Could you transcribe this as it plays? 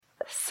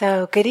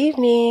So, good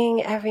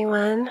evening,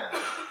 everyone.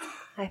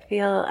 I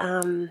feel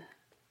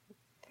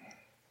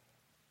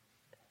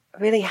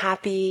really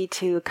happy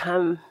to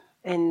come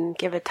and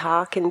give a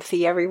talk and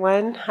see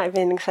everyone. I've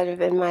been sort of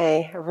in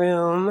my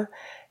room,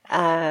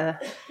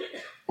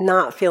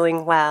 not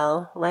feeling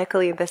well.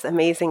 Luckily, this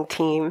amazing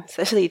team,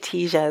 especially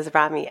Teja, has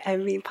brought me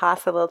every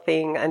possible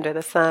thing under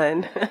the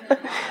sun.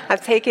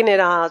 I've taken it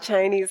all: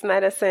 Chinese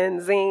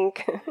medicine,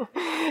 zinc,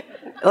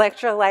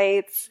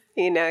 electrolytes.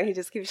 He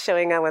just keeps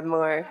showing up with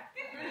more.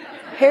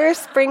 Here's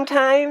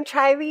springtime,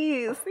 try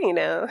these,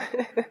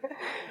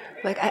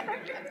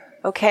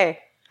 Okay,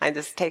 I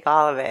just take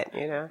all of it,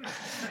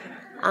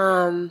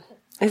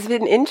 It's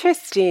been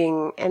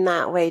interesting in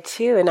that way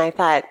too, and I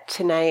thought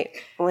tonight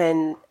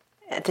when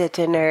at the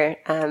dinner,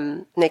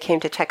 they came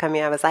to check on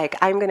me, I was like,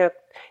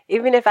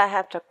 even if I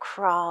have to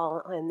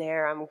crawl in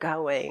there, I'm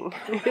going.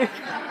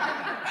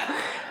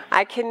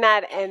 I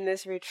cannot end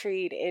this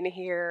retreat in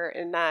here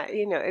and not,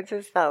 it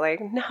just felt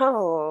like,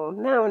 no.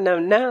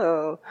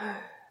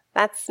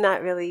 That's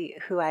not really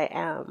who I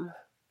am.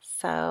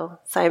 So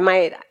I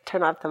might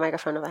turn off the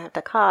microphone if I have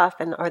to cough,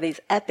 or these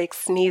epic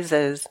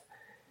sneezes,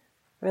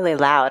 really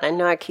loud. I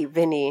know I keep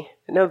Vinny.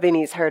 I know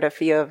Vinny's heard a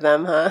few of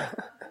them, huh?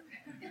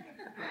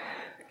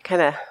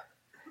 Kind of,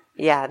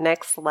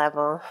 next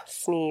level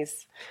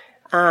sneeze.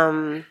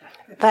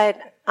 But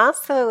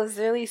also it was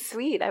really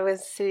sweet. I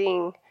was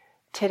sitting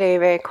today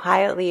very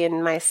quietly,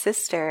 and my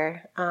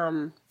sister,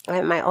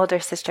 my older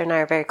sister and I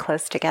are very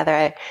close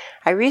together.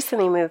 I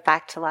recently moved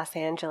back to Los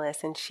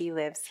Angeles, and she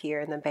lives here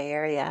in the Bay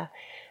Area.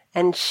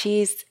 And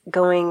she's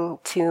going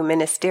to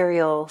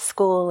ministerial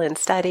school and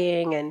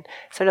studying, and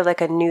sort of like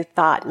a new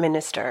thought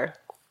minister.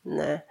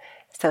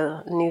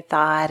 So new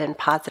thought and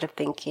positive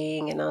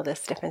thinking and all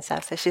this different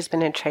stuff. So she's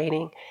been in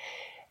training.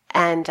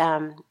 And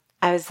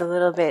I was a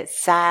little bit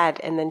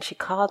sad, and then she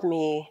called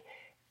me,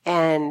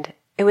 and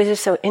it was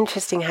just so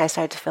interesting how I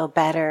started to feel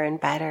better and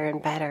better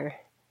and better.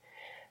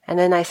 And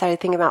then I started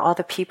thinking about all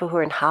the people who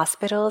are in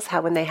hospitals,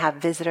 how when they have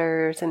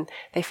visitors and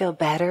they feel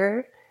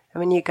better. And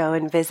when you go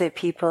and visit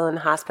people in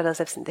hospitals,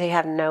 if they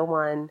have no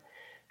one,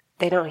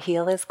 they don't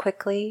heal as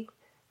quickly,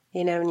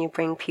 when you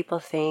bring people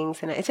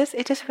things. And it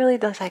just really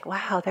does like,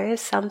 wow, there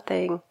is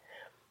something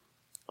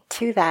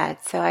to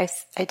that. So I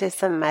did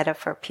some metta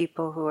for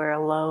people who are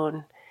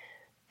alone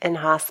in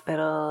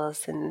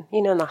hospitals and,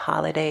 in the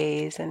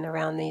holidays and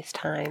around these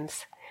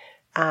times.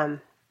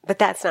 But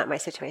that's not my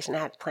situation. I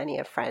have plenty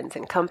of friends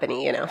and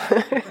company,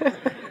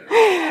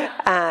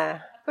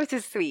 which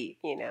is sweet,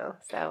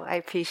 so I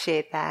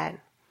appreciate that.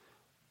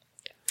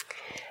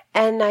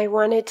 And I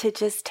wanted to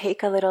just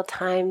take a little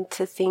time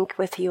to think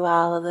with you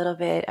all a little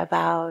bit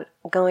about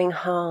going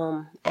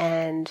home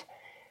and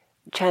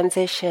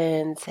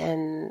transitions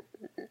and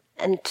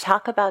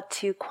talk about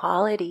two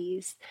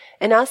qualities.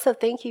 And also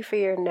thank you for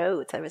your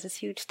notes. There was this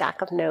huge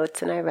stack of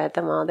notes, and I read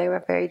them all. They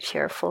were very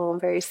cheerful and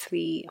very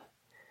sweet.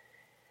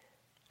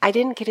 I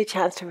didn't get a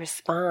chance to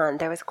respond.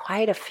 There was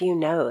quite a few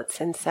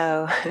notes. And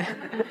so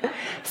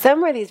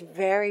some were these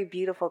very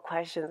beautiful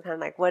questions, kind of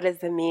like, what is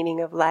the meaning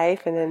of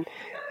life? And then,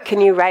 can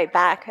you write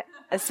back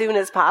as soon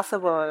as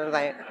possible? And I was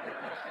like,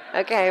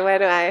 okay, what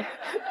do I?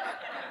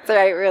 So I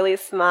write really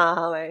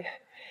small. And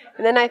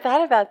then I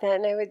thought about that,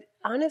 and I would,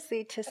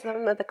 honestly, to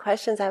some of the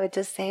questions, I would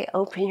just say,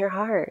 open your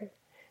heart.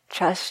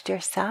 Trust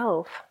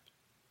yourself.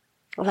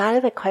 A lot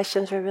of the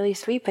questions were really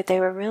sweet, but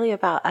they were really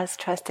about us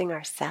trusting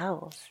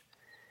ourselves.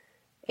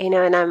 And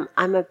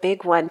I'm a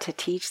big one to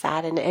teach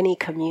that in any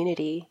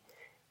community.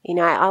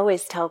 I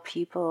always tell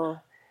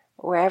people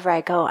wherever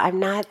I go, I'm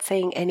not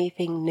saying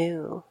anything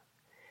new.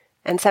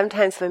 And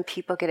sometimes when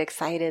people get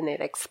excited and they're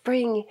like,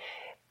 spring,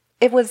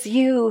 it was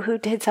you who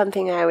did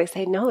something, I always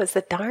say, no, it's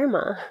the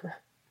Dharma.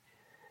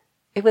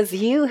 It was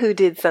you who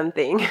did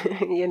something,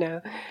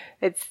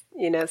 It's,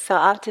 so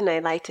often I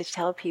like to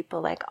tell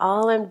people, like,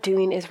 all I'm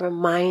doing is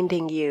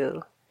reminding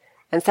you.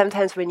 And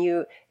sometimes when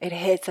it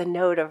hits a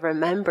note of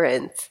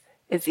remembrance,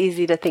 it's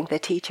easy to think the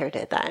teacher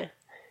did that,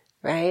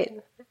 right?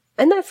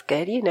 And that's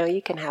good,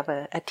 you can have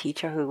a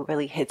teacher who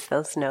really hits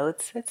those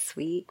notes. It's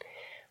sweet.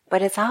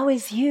 But it's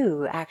always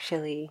you,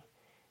 actually.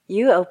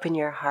 You open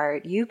your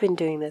heart. You've been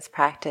doing this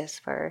practice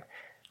for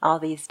all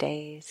these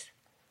days.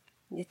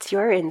 It's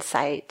your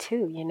insight,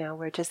 too,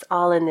 We're just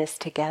all in this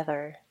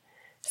together.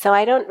 So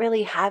I don't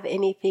really have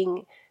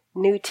anything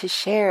new to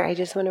share. I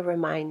just want to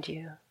remind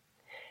you.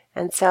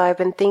 And so I've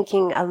been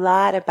thinking a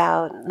lot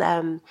about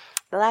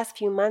the last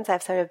few months.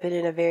 I've sort of been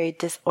in a very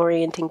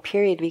disorienting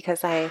period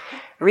because I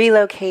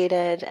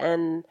relocated,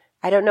 and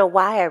I don't know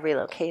why I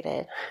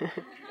relocated.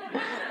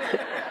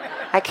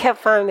 I kept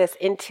finding this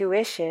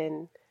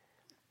intuition.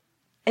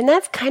 And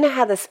that's kind of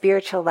how the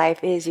spiritual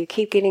life is. You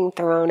keep getting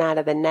thrown out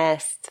of the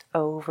nest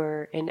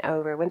over and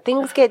over. When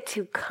things get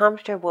too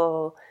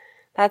comfortable,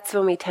 that's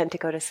when we tend to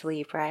go to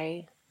sleep,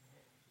 right?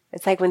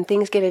 It's like when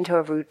things get into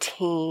a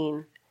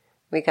routine,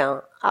 we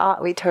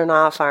turn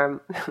off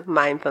our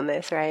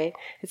mindfulness, right?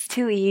 It's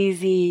too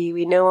easy.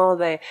 We know all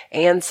the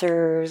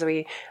answers.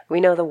 We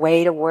know the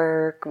way to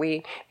work.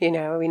 We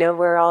know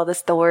where all the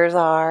stores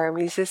are.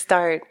 We just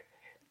start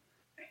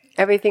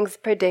everything's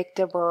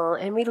predictable,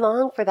 and we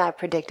long for that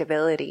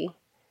predictability.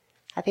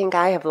 I think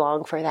I have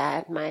longed for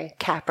that. My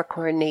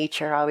Capricorn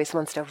nature always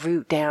wants to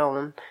root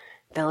down,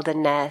 build a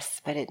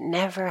nest, but it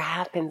never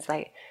happens.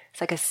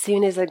 It's like as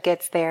soon as it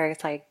gets there,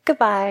 it's like,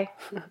 goodbye.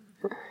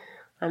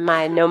 And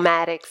my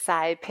nomadic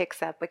side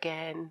picks up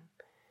again.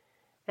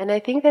 And I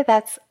think that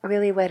that's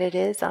really what it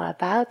is all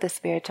about, the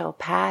spiritual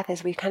path,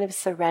 is we kind of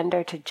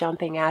surrender to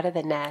jumping out of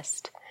the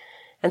nest.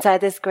 And so I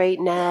had this great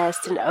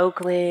nest in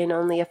Oakland,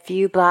 only a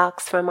few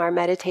blocks from our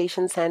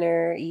meditation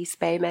center, East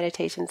Bay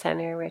Meditation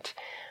Center, which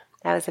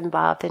I was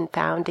involved in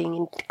founding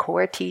and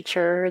core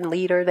teacher and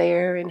leader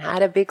there, and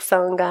had a big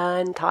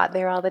Sangha and taught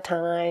there all the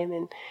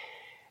time.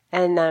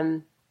 And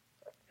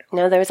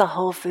there was a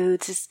Whole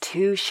Foods, just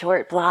 2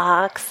 short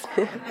blocks,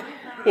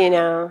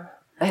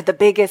 the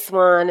biggest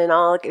one in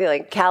all,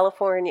 like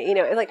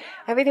California, like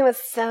everything was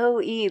so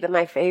easy.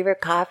 My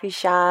favorite coffee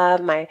shop,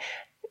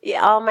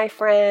 all my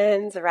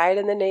friends right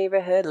in the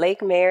neighborhood,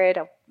 Lake Merritt,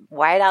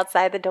 right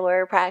outside the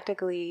door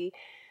practically.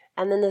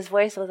 And then this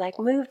voice was like,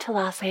 move to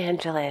Los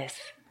Angeles.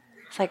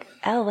 It's like,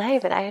 LA,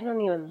 but I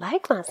don't even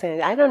like Los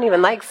Angeles. I don't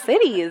even like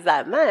cities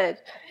that much.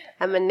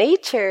 I'm a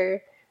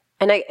nature.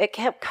 And it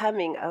kept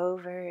coming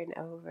over and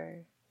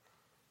over.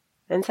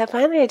 And so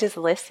finally I just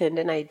listened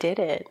and I did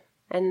it.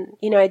 And,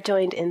 I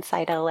joined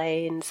Inside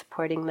LA and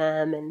supporting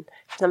them. And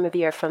some of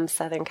you are from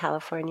Southern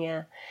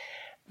California.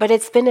 But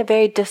it's been a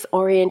very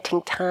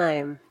disorienting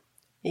time,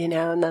 in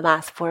the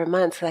last 4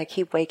 months. I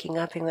keep waking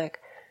up and like,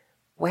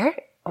 where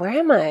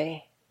am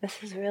I?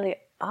 This is really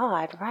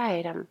odd,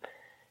 right? I'm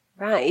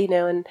right,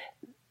 and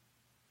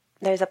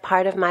there's a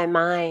part of my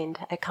mind,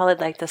 I call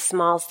it like the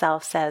small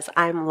self says,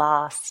 I'm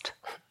lost.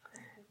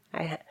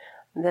 And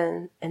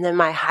then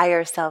my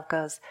higher self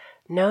goes,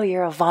 no,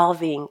 you're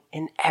evolving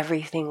and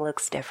everything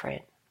looks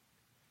different.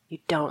 You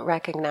don't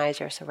recognize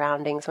your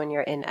surroundings when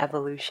you're in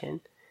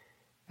evolution.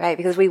 Right?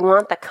 Because we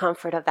want the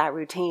comfort of that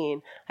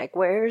routine. Like,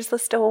 where's the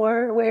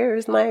store?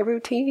 Where's my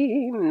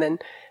routine? And then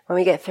when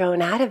we get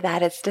thrown out of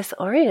that, it's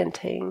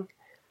disorienting.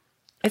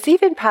 It's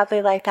even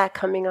probably like that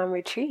coming on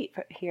retreat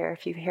here.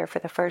 If you're here for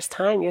the first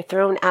time, you're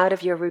thrown out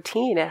of your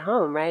routine at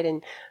home, right?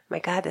 And my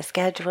God, the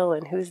schedule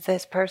and who's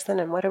this person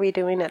and what are we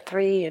doing at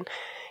 3? And,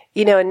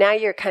 and now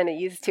you're kind of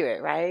used to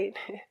it, right?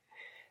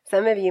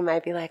 Some of you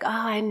might be like, oh,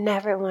 I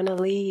never want to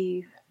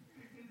leave.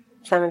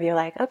 Some of you are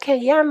like, okay,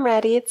 yeah, I'm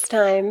ready. It's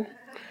time.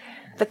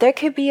 But there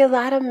could be a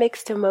lot of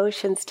mixed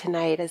emotions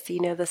tonight as,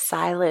 the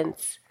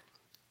silence.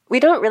 We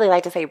don't really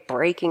like to say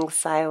breaking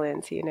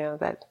silence,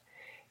 that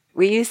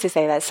we used to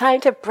say that. It's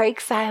time to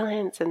break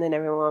silence. And then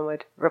everyone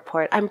would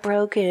report, I'm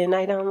broken.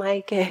 I don't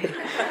like it.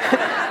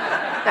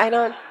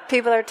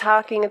 People are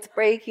talking. It's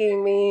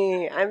breaking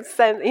me.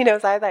 So I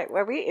was like,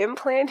 were we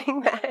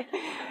implanting that?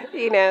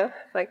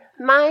 Like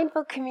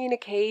mindful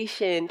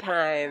communication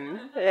time,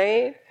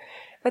 right?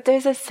 But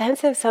there's a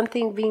sense of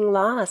something being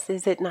lost,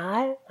 is it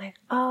not? Like,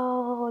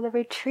 oh, the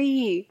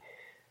retreat.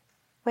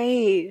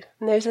 Wait,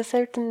 and there's a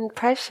certain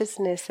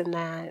preciousness in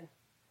that.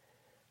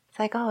 It's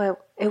like, oh,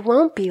 it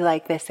won't be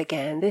like this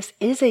again. This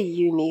is a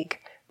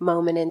unique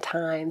moment in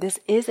time. This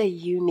is a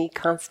unique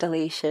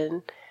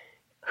constellation.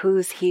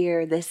 Who's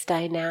here, this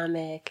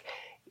dynamic,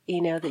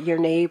 that your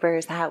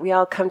neighbors, how we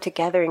all come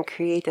together and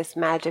create this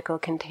magical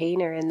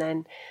container. And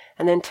then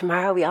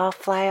tomorrow we all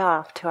fly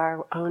off to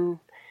our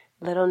own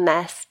little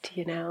nest,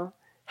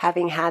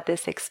 having had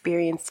this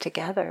experience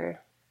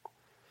together.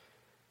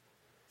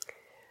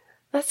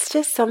 That's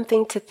just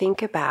something to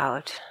think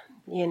about,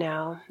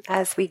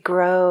 as we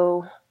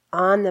grow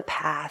on the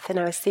path. And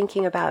I was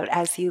thinking about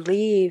as you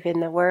leave in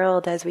the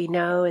world, as we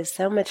know, is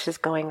so much is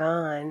going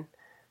on.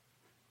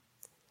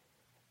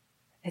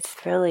 It's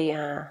really,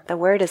 the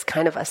word is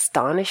kind of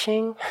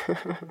astonishing.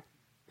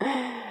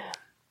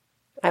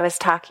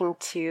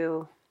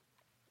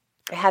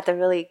 I had the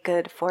really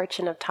good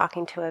fortune of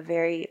talking to a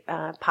very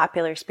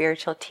popular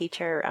spiritual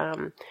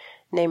teacher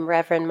named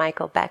Reverend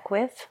Michael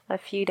Beckwith a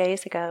few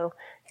days ago.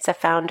 He's a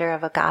founder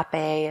of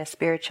Agape, a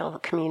spiritual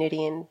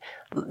community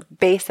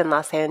based in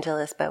Los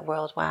Angeles but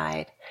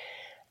worldwide.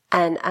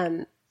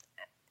 And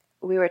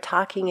we were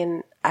talking,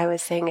 and I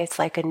was saying it's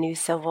like a new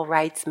civil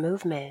rights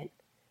movement.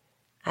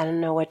 I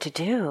don't know what to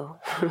do,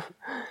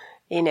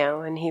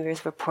 and he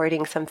was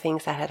reporting some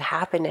things that had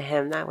happened to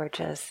him that were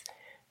just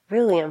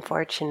really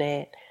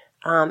unfortunate.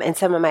 And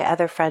some of my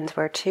other friends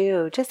were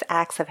too, just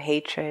acts of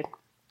hatred,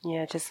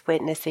 just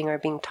witnessing or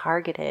being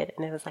targeted.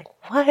 And it was like,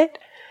 what?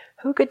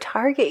 Who could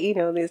target,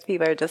 these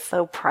people are just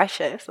so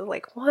precious. I was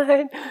like, what?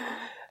 And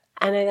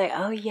I'm like,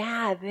 oh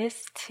yeah,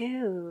 this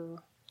too.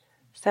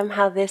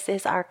 Somehow this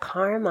is our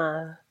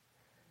karma.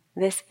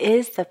 This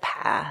is the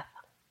path.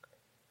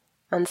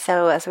 And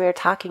so as we were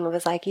talking, it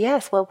was like,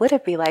 yes, what would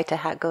it be like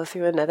to go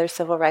through another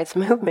civil rights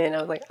movement? I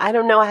was like, I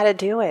don't know how to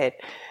do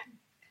it.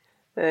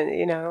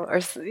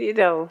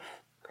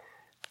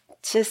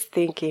 Just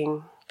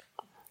thinking.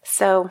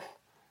 So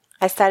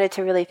I started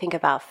to really think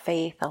about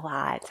faith a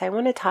lot. So I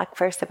want to talk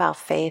first about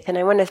faith. And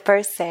I want to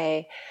first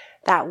say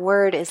that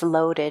word is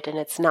loaded and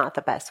it's not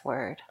the best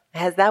word.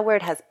 That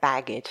word has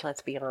baggage,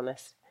 let's be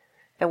honest.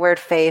 the word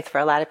faith, for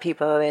a lot of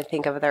people, they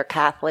think of their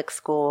Catholic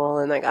school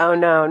and like, oh,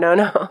 no, no,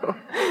 no,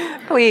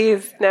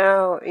 please,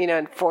 no,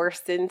 and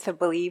forced into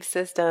belief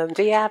systems.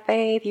 Do you have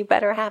faith? You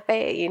better have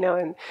faith,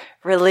 and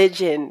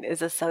religion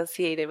is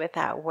associated with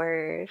that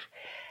word.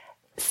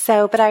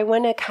 So, but I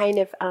want to kind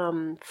of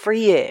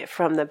free it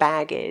from the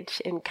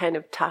baggage and kind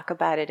of talk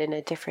about it in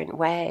a different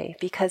way,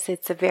 because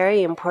it's a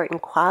very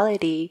important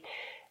quality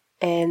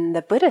in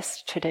the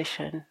Buddhist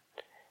tradition.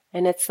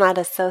 And it's not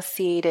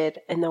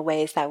associated in the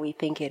ways that we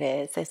think it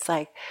is. It's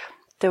like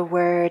the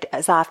word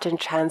is often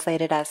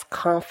translated as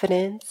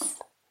confidence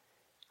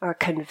or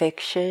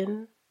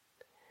conviction.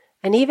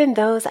 And even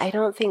those, I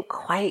don't think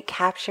quite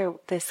capture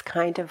this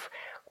kind of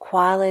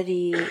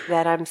quality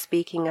that I'm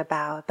speaking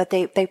about, but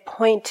they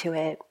point to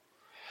it.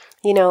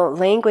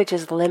 Language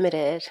is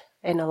limited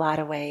in a lot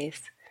of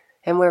ways.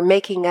 And we're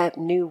making up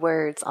new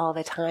words all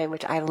the time,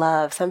 which I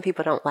love. Some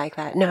people don't like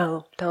that.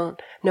 No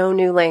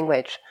new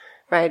language.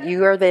 Right?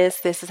 You are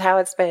this is how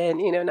it's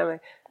been, and I'm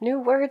like, new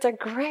words are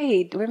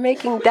great. We're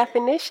making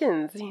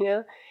definitions,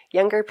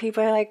 Younger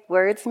people are like,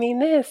 words mean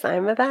this,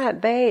 I'm a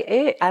that, they,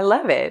 it. I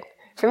love it.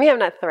 For me, I'm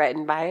not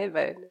threatened by it,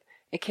 but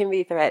it can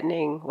be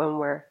threatening when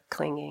we're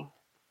clinging,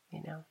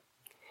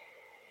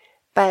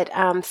 But,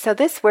 so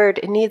this word,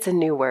 it needs a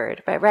new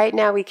word. But right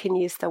now we can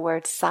use the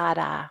word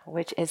sada,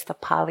 which is the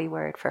Pali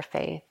word for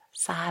faith.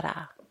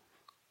 Sada.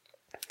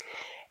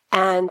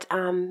 And,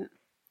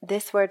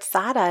 this word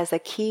sada is a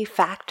key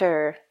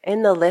factor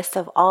in the list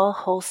of all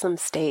wholesome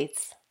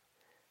states.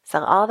 So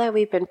all that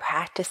we've been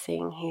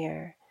practicing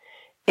here,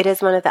 it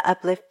is one of the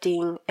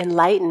uplifting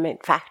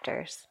enlightenment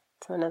factors.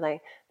 It's one of the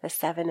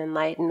 7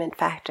 enlightenment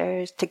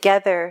factors.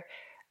 Together,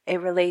 it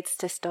relates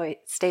to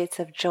states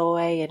of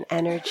joy and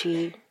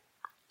energy.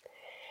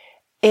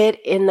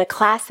 In the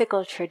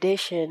classical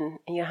tradition,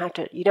 you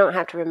don't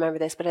have to remember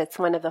this, but it's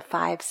one of the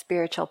 5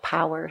 spiritual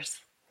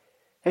powers.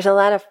 There's a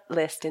lot of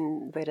lists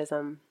in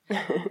Buddhism.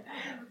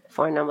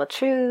 4 Noble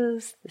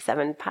Truths, the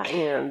 7,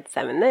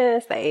 7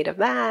 this, the 8 of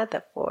that,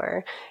 the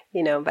 4,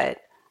 but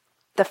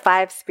the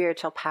 5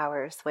 spiritual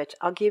powers, which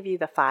I'll give you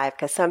the 5,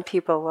 because some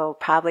people will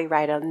probably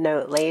write a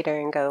note later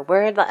and go,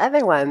 where are the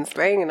other ones,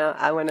 right?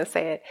 I want to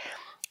say it.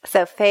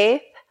 So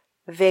faith,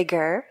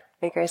 vigor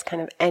is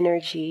kind of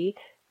energy,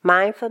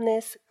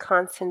 mindfulness,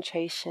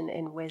 concentration,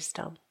 and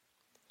wisdom.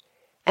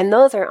 And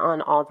those are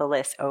on all the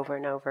lists over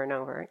and over and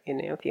over,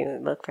 if you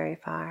look very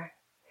far.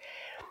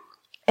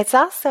 It's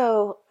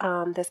also,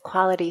 this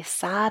quality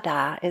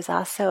sada is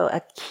also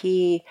a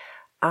key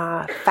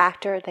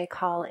factor they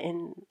call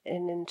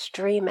in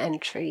stream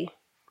entry.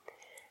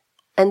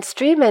 And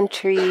stream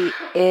entry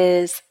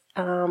is,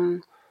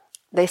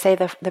 they say,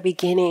 the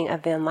beginning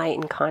of the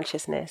enlightened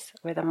consciousness,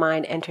 where the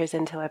mind enters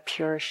into a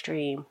pure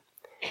stream.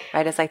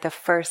 Right, it's like the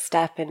first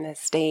step in the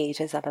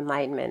stages of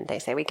enlightenment. They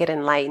say we get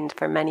enlightened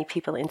for many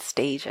people in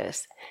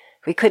stages.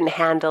 We couldn't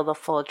handle the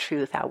full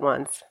truth at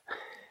once.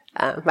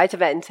 My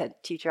Tibetan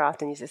teacher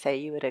often used to say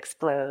you would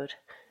explode.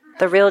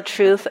 The real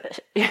truth,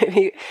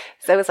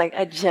 so it's like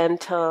a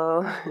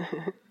gentle,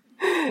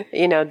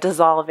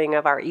 dissolving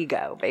of our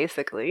ego,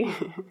 basically.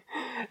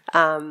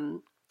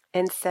 And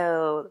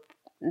so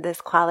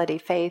this quality,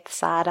 faith,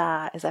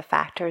 sada, is a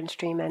factor in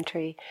stream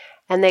entry.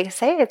 And they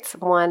say it's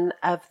one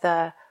of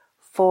the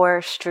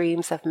 4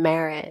 streams of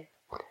merit.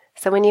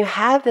 So when you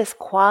have this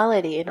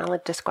quality, and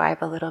I'll describe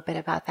a little bit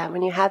about that,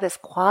 when you have this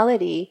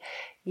quality,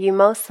 you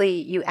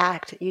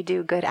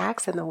do good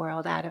acts in the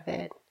world out of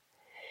it.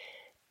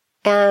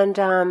 And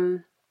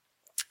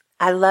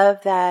I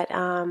love that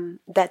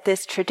that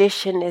this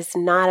tradition is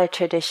not a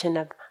tradition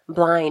of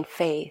blind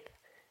faith.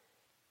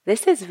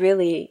 This is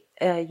really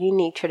a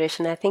unique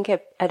tradition. I think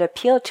it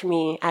appealed to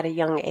me at a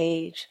young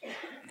age.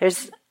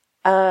 There's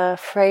a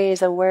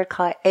word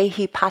called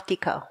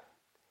ehipatiko.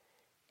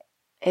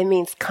 It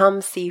means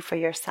come see for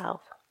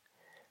yourself.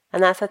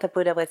 And that's what the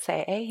Buddha would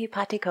say.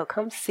 Ehipatiko,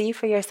 come see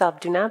for yourself.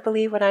 Do not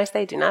believe what I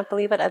say. Do not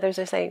believe what others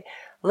are saying.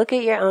 Look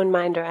at your own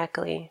mind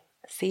directly.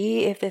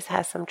 See if this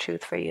has some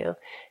truth for you.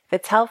 If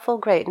it's helpful,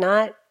 great.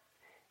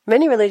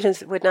 Many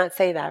religions would not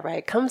say that,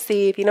 right? Come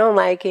see. If you don't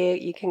like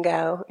it, you can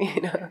go,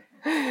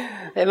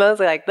 They're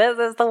mostly like, this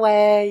is the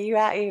way,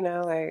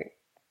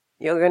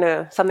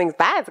 something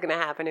bad's gonna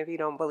happen if you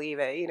don't believe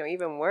it.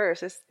 Even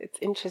worse. It's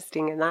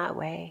interesting in that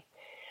way.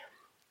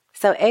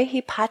 So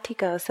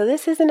ehipatiko, so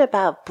this isn't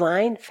about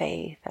blind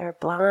faith or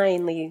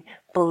blindly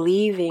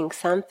believing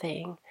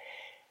something,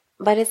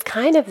 but it's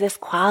kind of this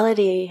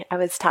quality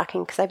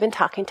because I've been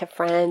talking to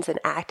friends and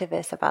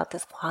activists about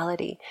this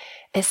quality.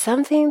 It's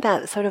something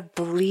that sort of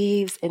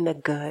believes in the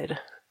good.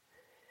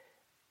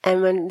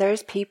 And when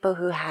there's people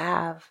who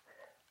have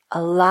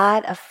a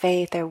lot of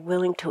faith, they're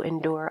willing to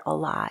endure a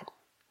lot.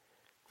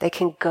 They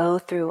can go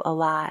through a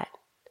lot.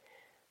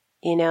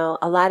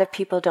 A lot of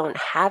people don't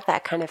have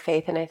that kind of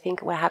faith, and I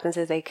think what happens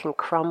is they can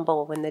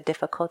crumble when the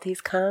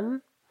difficulties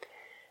come.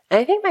 And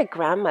I think my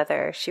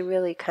grandmother, she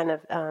really kind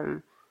of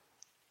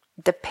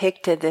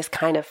depicted this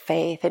kind of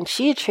faith, and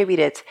she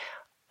attributed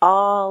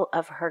all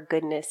of her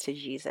goodness to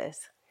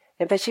Jesus.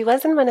 But she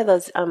wasn't one of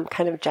those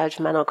kind of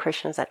judgmental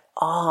Christians at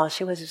all.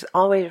 She was just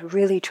always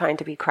really trying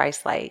to be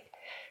Christ-like.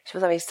 She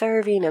was always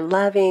serving and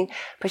loving,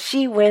 but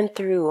she went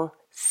through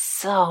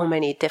so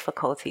many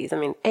difficulties. I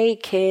mean,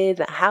 8 kids,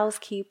 a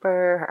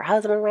housekeeper, her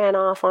husband ran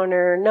off on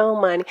her, no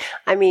money.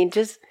 I mean,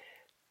 just,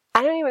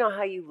 I don't even know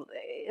how it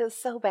was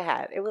so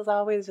bad. It was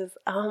always just,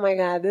 oh my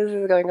God, this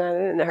is going on.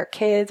 And her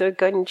kids would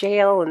go in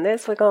jail and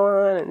this would go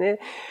on.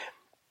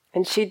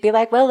 And she'd be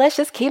like, well, let's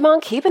just keep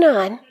on keeping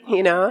on,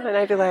 And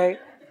I'd be like,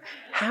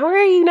 how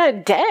are you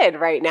not dead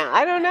right now?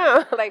 I don't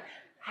know. Like,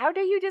 how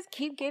do you just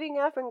keep getting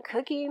up and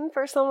cooking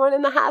for someone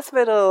in the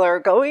hospital or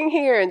going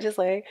here and just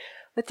like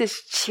with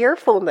this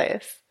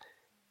cheerfulness?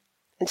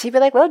 And she'd be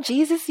like, well,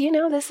 Jesus,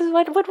 this is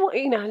what,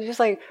 just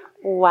like,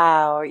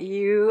 wow,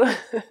 you.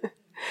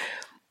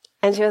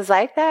 And she was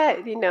like that,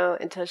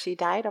 until she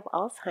died of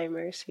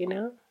Alzheimer's,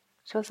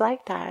 She was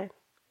like that.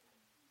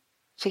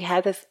 She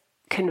had this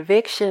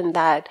conviction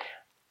that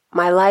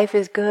my life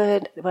is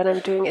good, what I'm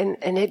doing,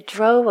 and it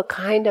drove a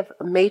kind of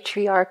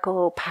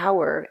matriarchal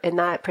power in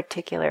that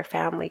particular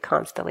family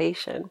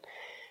constellation,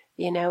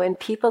 and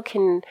people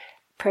can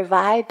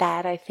provide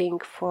that, I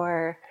think,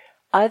 for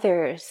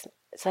others.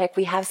 It's like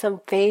we have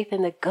some faith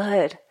in the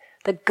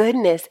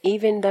goodness,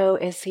 even though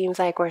it seems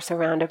like we're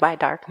surrounded by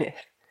darkness.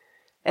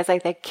 It's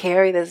like they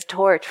carry this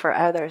torch for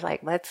others,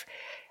 like,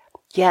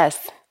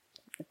 yes,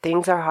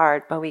 things are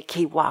hard, but we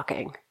keep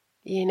walking,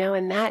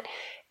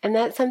 and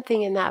that's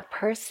something in that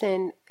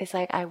person is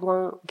like, I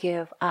won't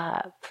give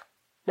up.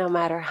 No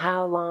matter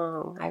how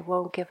long, I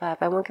won't give up.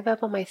 I won't give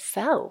up on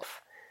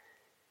myself.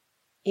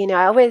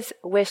 I always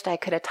wished I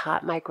could have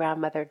taught my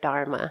grandmother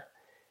Dharma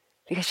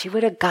because she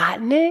would have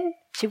gotten it.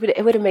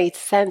 It would have made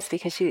sense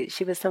because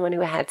she was someone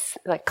who had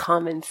like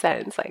common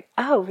sense. Like,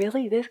 oh,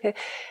 really? This could,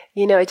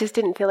 it just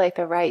didn't feel like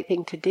the right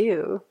thing to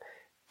do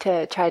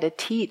to try to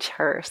teach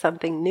her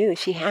something new.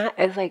 It's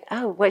like,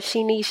 oh, what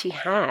she needs, she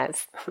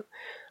has.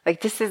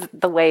 Like, this is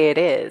the way it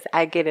is.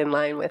 I get in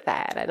line with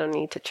that. I don't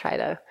need to try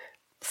to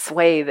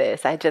sway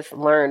this. I just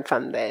learned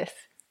from this,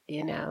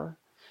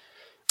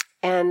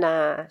 And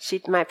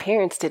my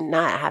parents did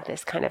not have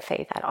this kind of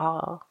faith at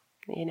all,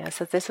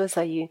 So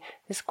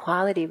this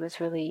quality was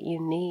really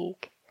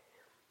unique.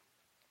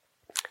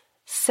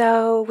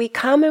 So we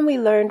come and we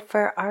learn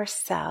for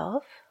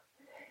ourselves.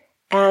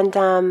 And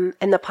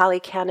in the Pali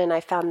Canon, I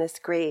found this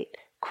great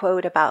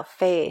quote about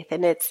faith,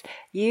 and it's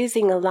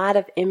using a lot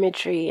of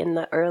imagery in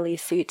the early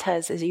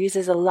suttas. It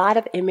uses a lot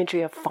of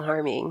imagery of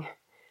farming,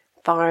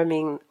 or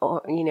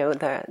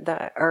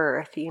the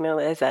earth,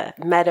 as a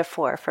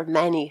metaphor for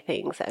many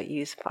things that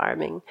use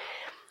farming.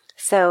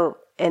 So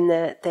in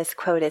this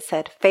quote, it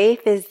said,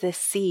 "Faith is the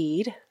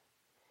seed,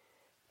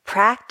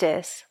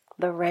 practice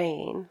the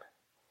rain,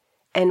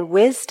 and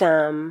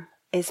wisdom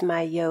is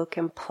my yoke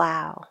and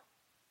plow.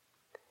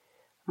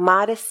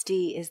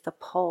 Modesty is the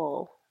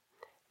pole,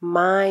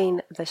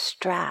 mine the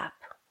strap,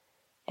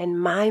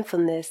 and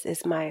mindfulness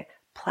is my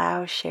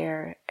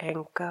plowshare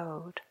and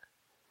goad."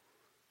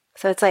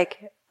 So it's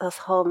like this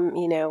whole,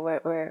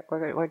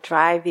 we're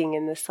driving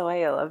in the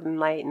soil of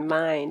enlightened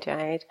mind,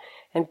 right?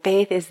 And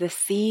faith is the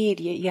seed.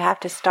 You have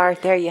to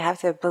start there. You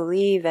have to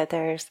believe that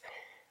there's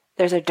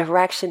a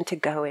direction to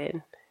go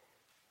in.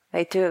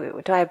 Like,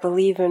 do I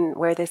believe in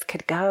where this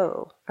could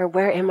go, or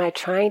where am I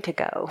trying to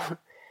go?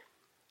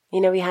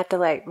 We have to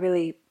like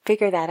really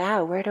figure that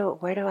out. Where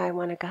do I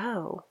want to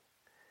go?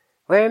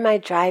 Where am I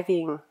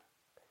driving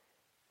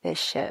this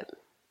ship?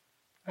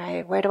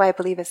 Right? Where do I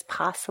believe is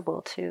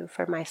possible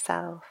for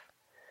myself?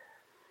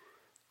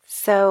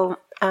 So,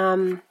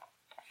 and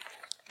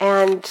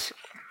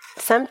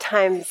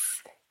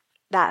sometimes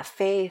that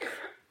faith,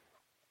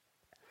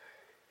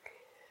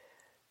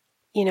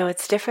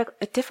 it's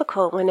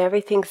difficult when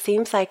everything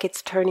seems like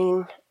it's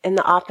turning in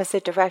the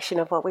opposite direction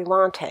of what we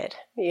wanted,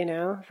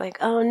 It's like,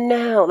 oh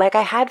no, like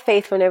I had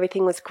faith when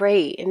everything was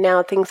great, and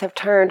now things have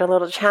turned a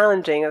little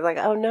challenging. It's like,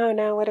 oh no,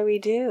 now what do we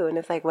do? And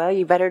it's like, well,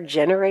 you better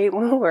generate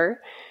more,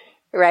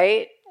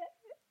 right?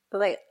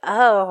 Like,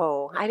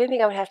 oh, I didn't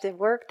think I would have to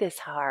work this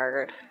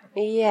hard.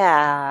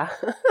 Yeah.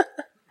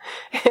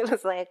 It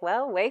was like,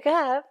 well, wake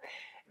up,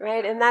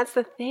 right? And that's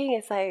the thing.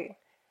 It's like,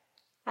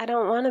 I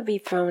don't want to be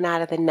thrown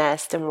out of the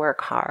nest and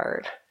work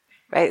hard,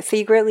 right?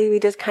 Secretly, we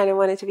just kind of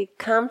want it to be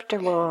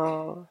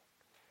comfortable.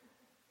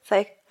 It's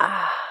like,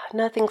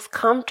 nothing's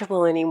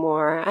comfortable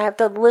anymore. I have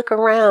to look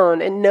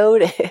around and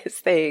notice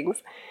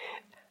things.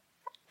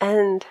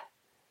 And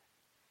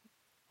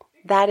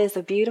that is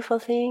a beautiful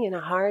thing and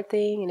a hard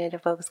thing, and it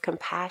evokes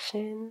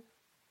compassion.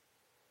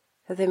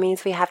 Because it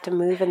means we have to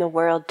move in the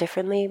world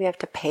differently. We have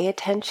to pay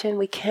attention.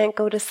 We can't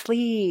go to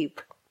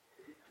sleep,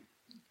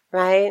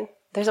 right?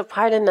 There's a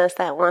part in us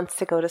that wants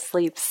to go to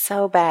sleep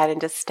so bad and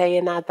just stay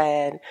in that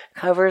bed,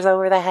 covers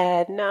over the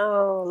head.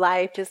 No,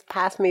 life just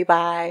passed me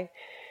by.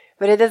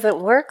 But it doesn't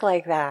work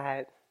like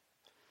that.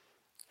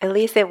 At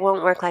least it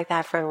won't work like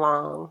that for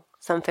long.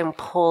 Something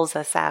pulls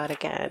us out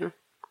again.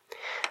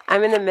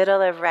 I'm in the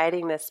middle of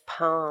writing this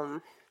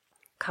poem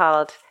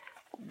called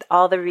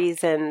All the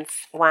Reasons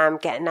Why I'm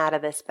Getting Out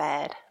of This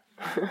Bed.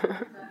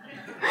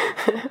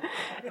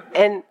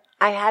 And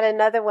I had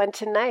another one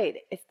tonight.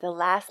 It's the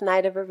last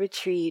night of a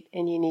retreat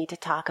and you need to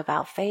talk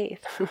about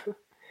faith.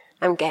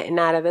 I'm getting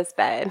out of this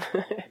bed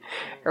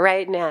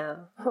right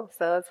now.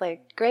 So it's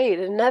like, great,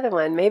 another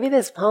one. Maybe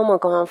this poem will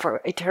go on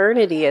for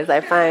eternity as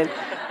I find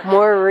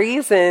more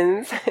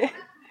reasons.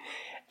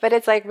 But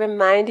it's like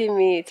reminding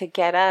me to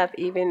get up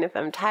even if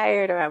I'm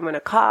tired or I'm going to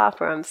cough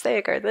or I'm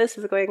sick or this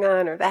is going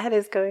on or that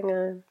is going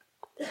on.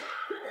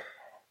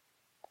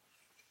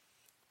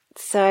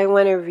 So I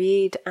want to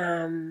read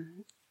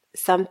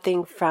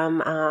something from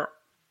the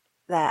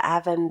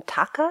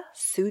Avantaka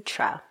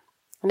Sutra.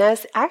 And I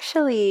was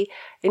actually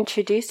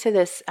introduced to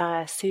this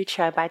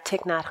sutra by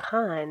Thich Nhat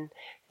Hanh.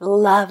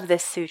 Love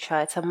this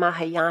sutra. It's a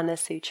Mahayana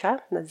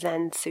sutra, the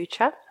Zen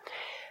sutra.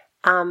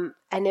 And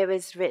it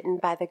was written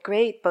by the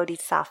great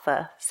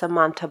Bodhisattva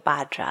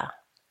Samantabhadra.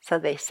 So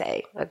they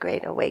say, a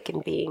great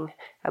awakened being,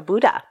 a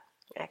Buddha,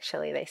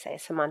 actually they say,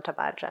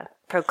 Samantabhadra,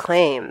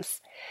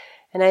 proclaims.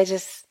 And I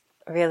just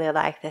really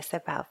like this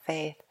about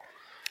faith.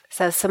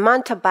 So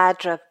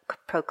Samantabhadra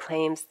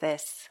proclaims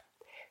this: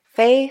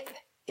 faith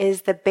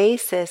is the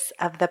basis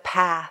of the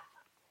path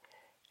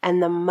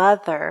and the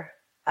mother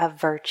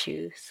of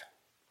virtues,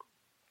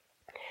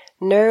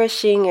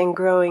 nourishing and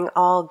growing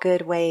all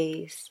good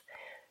ways,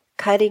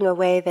 cutting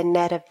away the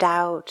net of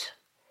doubt,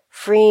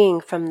 freeing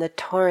from the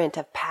torrent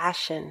of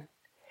passion,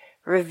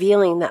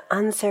 revealing the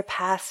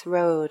unsurpassed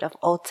road of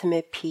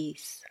ultimate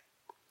peace.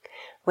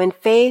 When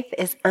faith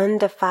is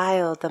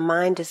undefiled, the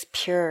mind is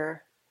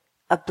pure,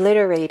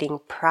 obliterating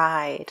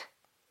pride.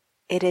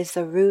 It is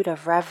the root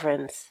of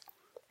reverence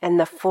and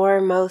the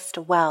foremost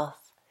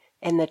wealth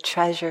in the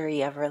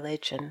treasury of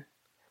religion.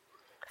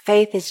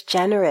 Faith is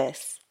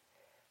generous.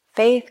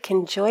 Faith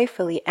can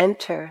joyfully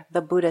enter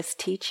the Buddha's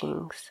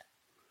teachings.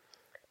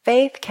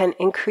 Faith can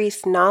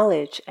increase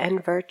knowledge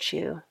and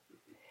virtue.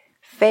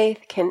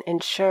 Faith can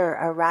ensure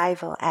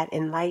arrival at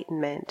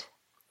enlightenment.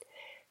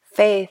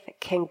 Faith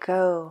can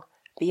go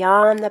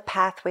beyond the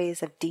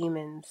pathways of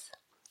demons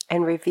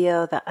and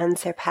reveal the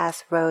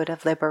unsurpassed road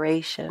of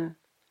liberation.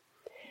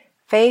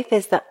 Faith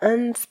is the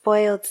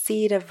unspoiled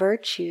seed of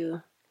virtue.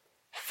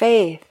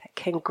 Faith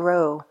can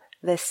grow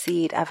the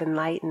seed of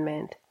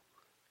enlightenment.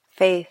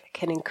 Faith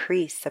can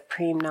increase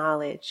supreme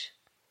knowledge.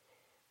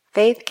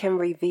 Faith can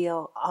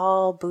reveal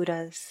all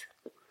Buddhas.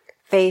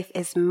 Faith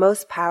is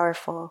most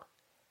powerful,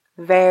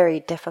 very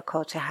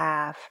difficult to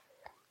have.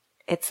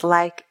 It's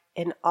like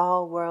in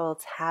all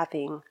worlds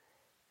having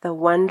the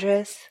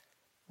wondrous,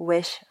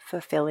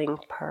 wish-fulfilling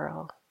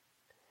pearl.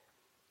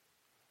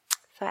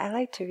 So I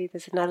like to read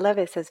this, and I love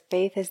it. It says,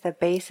 faith is the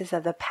basis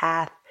of the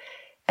path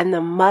and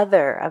the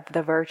mother of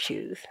the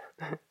virtues.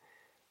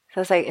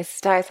 So it's like, it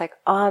starts like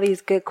all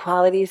these good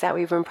qualities that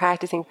we've been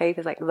practicing. Faith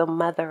is like the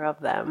mother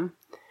of them.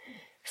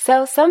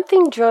 So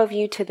something drove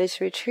you to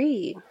this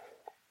retreat.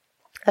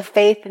 A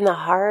faith in the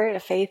heart, a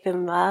faith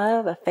in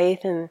love, a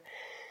faith in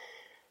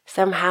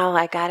somehow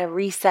I got to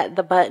reset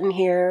the button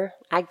here.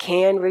 I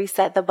can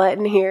reset the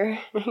button here.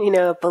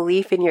 A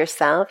belief in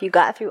yourself. You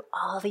got through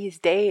all these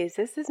days.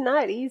 This is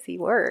not easy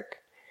work.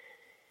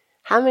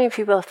 How many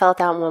people have felt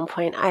out at one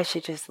point, I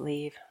should just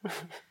leave?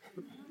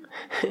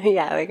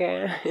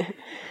 Yeah,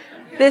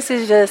 this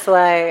is just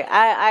like,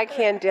 I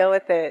can't deal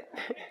with it.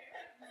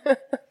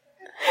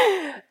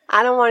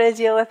 I don't want to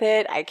deal with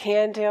it. I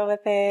can't deal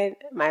with it.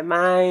 My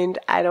mind,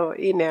 I don't,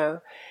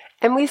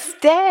 And we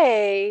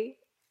stay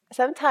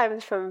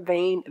sometimes from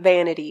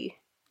vanity.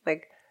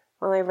 Like,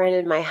 well, I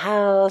rented my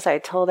house. I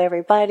told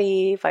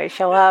everybody if I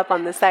show up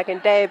on the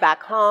second day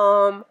back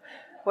home,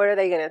 what are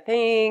they going to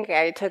think?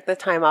 I took the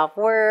time off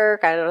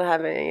work. I don't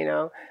have any,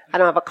 I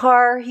don't have a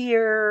car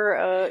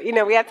here.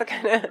 We have to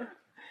kind of,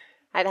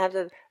 I'd have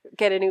to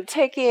get a new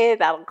ticket.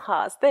 That'll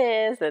cost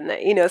this. And,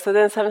 so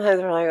then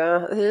sometimes we're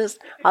like,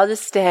 I'll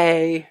just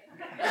stay.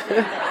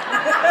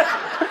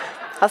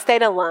 I'll stay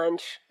to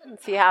lunch and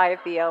see how I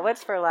feel.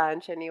 What's for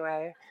lunch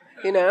anyway?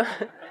 But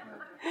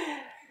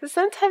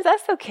sometimes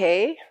that's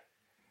okay.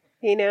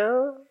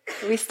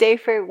 We stay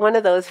for one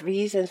of those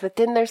reasons, but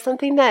then there's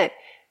something that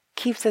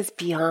keeps us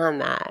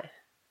beyond that.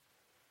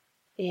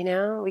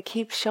 We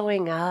keep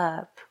showing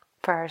up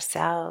for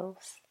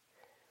ourselves.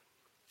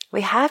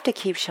 We have to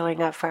keep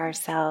showing up for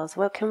ourselves.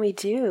 What can we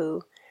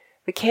do?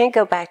 We can't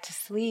go back to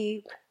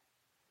sleep.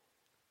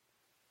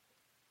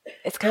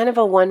 It's kind of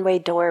a one-way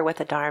door with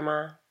the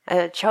Dharma.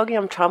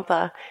 Chogyam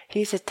Trungpa, he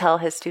used to tell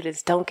his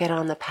students, don't get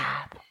on the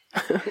path.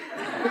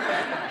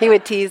 He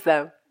would tease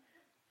them.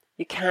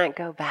 You can't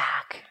go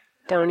back.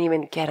 Don't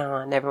even get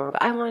on. Everyone would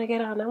go, I want to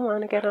get on. I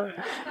want to get on.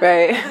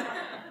 Right?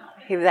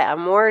 He was like,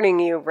 I'm warning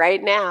you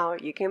right now.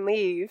 You can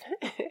leave.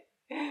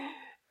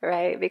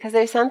 Right? Because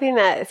there's something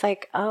that it's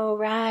like, oh,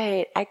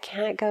 right. I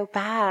can't go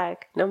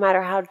back. No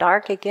matter how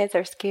dark it gets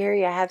or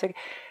scary,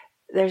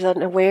 there's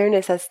an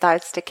awareness that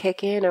starts to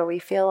kick in, or we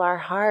feel our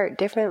heart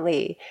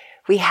differently.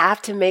 We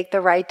have to make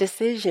the right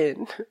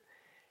decision.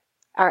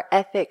 Our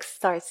ethics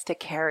starts to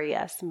carry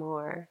us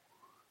more.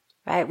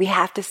 Right? We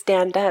have to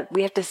stand up.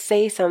 We have to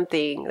say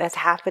something that's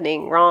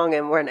happening wrong,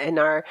 and we're in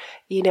our,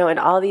 and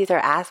all these are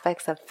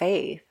aspects of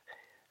faith.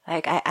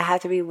 Like I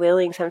have to be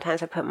willing sometimes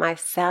to put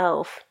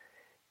myself,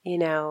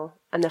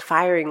 on the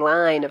firing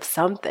line of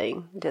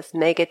something, just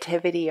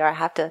negativity, or I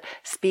have to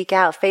speak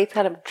out. Faith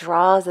kind of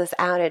draws us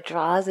out. It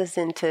draws us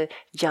into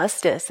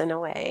justice in a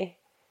way,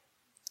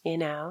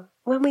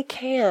 when we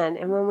can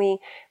and when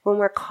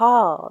we're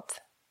called.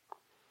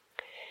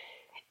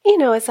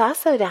 It's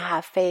also to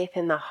have faith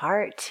in the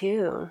heart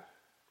too,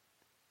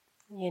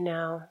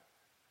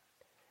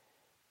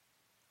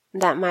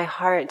 that my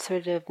heart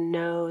sort of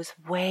knows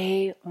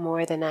way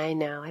more than I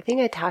know. I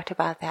think I talked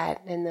about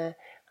that when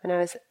I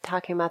was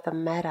talking about the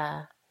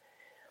metta.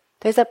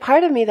 There's a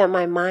part of me that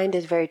my mind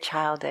is very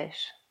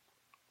childish.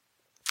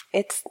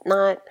 It's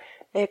not,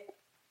 it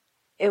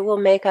will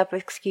make up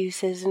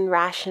excuses and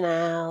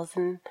rationales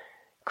and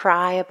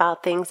cry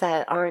about things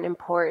that aren't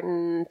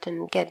important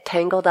and get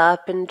tangled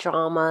up in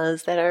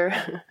dramas that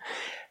are,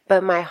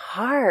 but my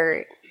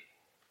heart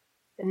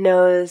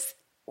knows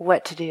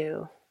what to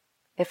do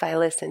if I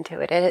listen to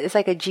it. And it's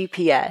like a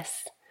GPS,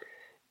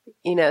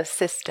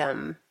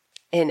 system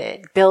in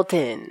it, built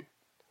in.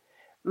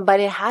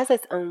 But it has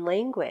its own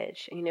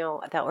language.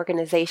 The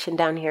organization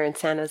down here in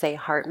San Jose,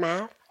 Heart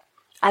Math,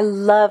 I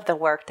love the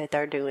work that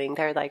they're doing.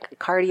 They're like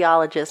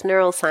cardiologists,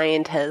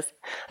 neuroscientists.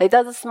 Like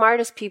they're the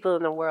smartest people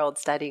in the world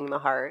studying the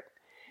heart.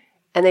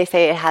 And they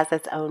say it has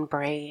its own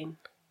brain.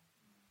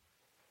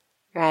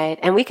 Right?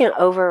 And we can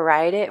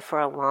override it for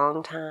a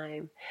long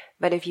time.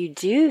 But if you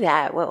do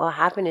that, what will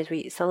happen is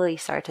we slowly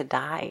start to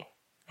die.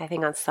 I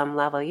think on some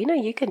level,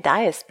 you can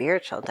die a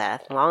spiritual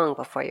death long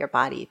before your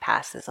body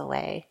passes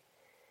away.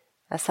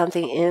 That's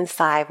something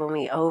inside when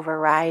we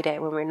override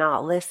it, when we're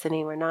not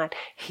listening, we're not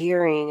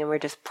hearing, and we're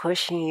just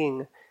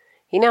pushing.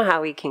 You know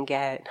how we can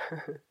get.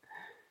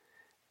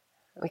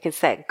 We can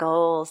set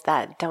goals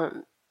that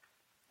don't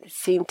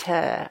seem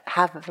to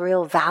have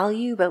real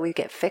value, but we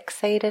get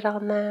fixated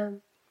on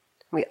them.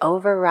 We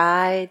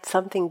override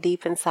something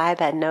deep inside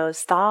that knows,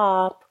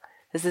 stop,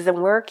 this isn't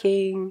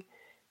working.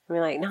 And we're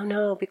like,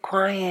 no, be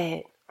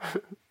quiet.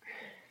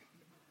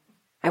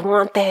 I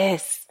want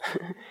this.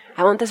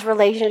 I want this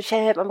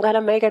relationship. I'm going to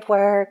make it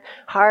work.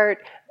 Heart,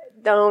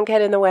 don't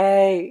get in the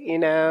way,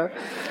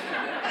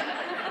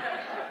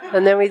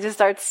 And then we just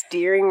start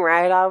steering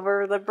right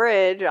over the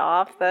bridge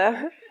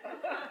and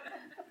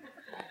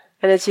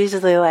it's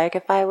usually like,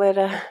 if I would,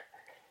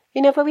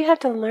 but we have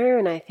to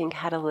learn, I think,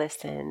 how to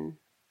listen.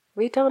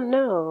 We don't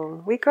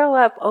know. We grow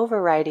up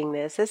overriding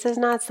this. This is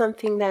not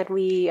something that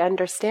we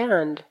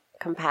understand,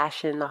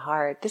 compassion, the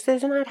heart. This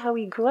is not how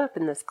we grew up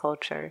in this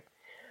culture.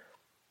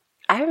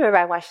 I remember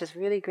I watched this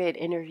really great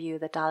interview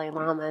with the Dalai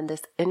Lama, and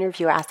this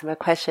interviewer asked him a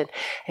question.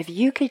 If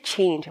you could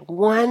change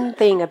one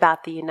thing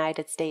about the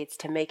United States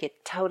to make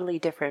it totally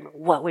different,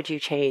 what would you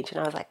change? And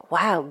I was like,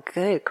 wow,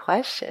 good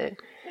question.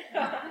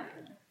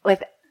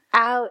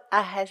 Without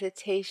a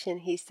hesitation,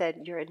 he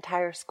said, your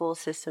entire school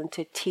system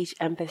to teach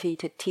empathy,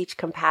 to teach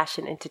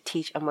compassion, and to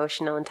teach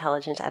emotional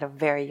intelligence at a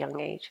very young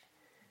age.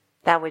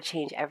 That would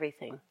change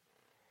everything.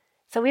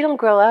 So we don't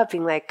grow up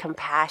being like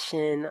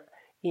compassion,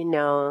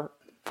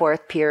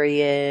 fourth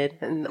period,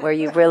 and where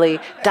you really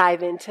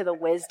dive into the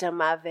wisdom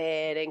of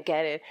it and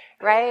get it,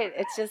 right?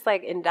 It's just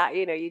like,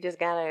 you just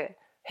got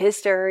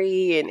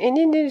history,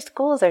 and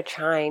schools are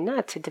trying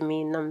not to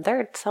demean them. There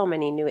are so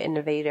many new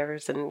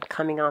innovators and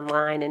coming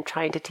online and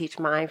trying to teach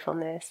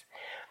mindfulness.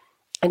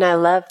 And I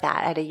love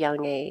that at a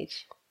young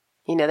age.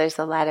 There's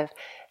a lot of,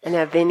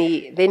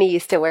 Vinny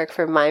used to work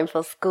for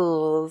mindful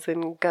schools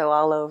and go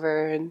all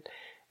over, and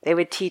they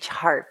would teach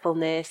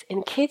heartfulness,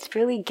 and kids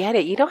really get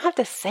it. You don't have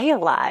to say a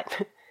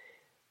lot.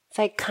 It's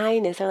like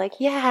kindness. They're like,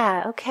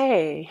 yeah,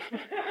 okay.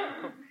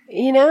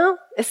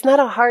 It's not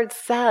a hard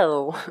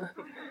sell.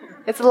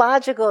 It's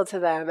logical to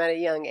them at a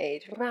young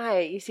age.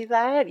 Right, you see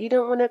that? You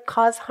don't want to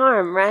cause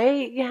harm,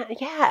 right?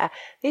 Yeah.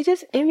 They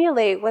just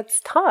emulate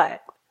what's taught.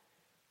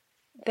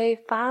 They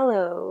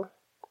follow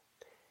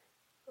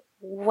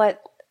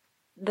what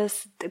the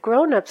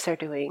grown-ups are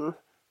doing.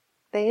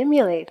 They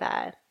emulate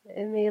that.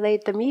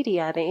 Emulate the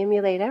media, they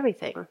emulate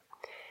everything,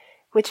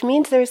 which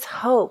means there's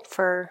hope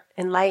for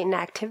enlightened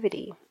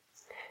activity.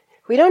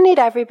 We don't need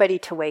everybody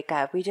to wake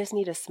up, we just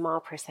need a small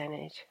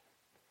percentage.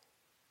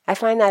 I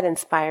find that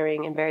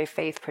inspiring and very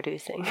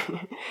faith-producing.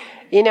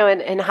 In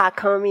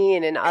Hakomi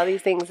and in all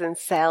these things in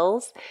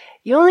cells,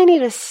 you only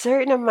need a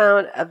certain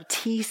amount of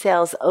T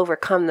cells to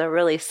overcome the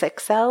really sick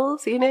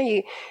cells. You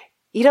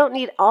don't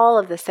need all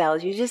of the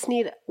cells, you just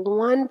need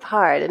one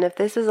part, and if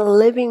this is a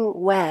living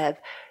web,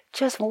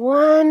 just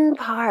one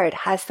part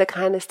has to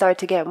kind of start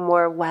to get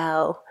more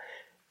well,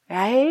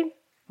 right?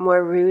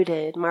 More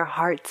rooted, more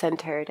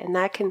heart-centered. And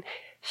that can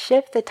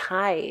shift the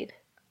tide.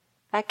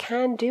 That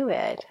can do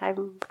it.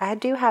 I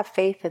do have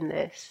faith in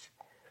this.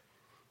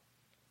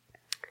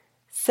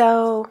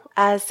 So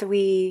as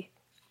we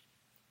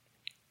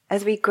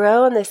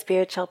grow in the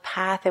spiritual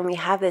path and we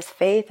have this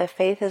faith, the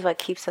faith is what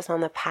keeps us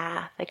on the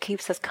path. It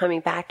keeps us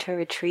coming back to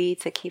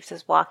retreats. It keeps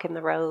us walking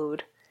the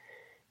road.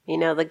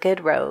 The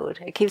good road.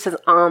 It keeps us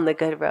on the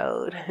good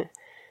road.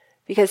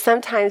 Because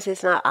sometimes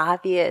it's not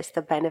obvious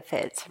the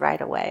benefits right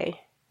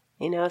away.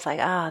 It's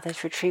like,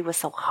 this retreat was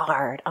so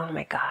hard. Oh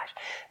my gosh.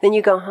 Then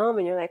you go home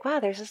and you're like, wow,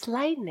 there's this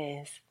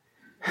lightness.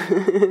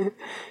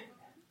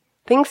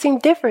 Things seem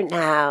different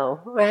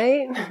now,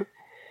 right?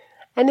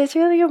 And it's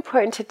really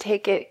important to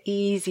take it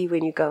easy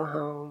when you go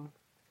home.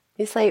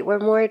 It's like we're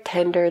more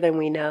tender than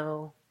we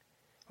know.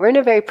 We're in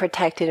a very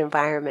protected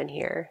environment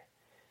here,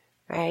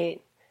 right?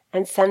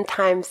 And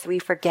sometimes we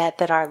forget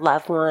that our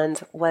loved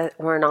ones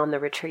weren't on the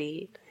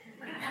retreat.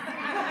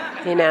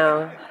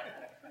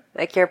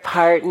 Like your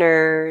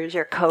partners,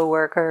 your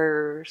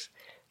coworkers.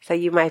 So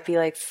you might be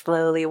like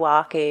slowly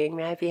walking,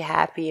 might be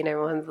happy, and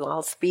everyone's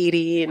all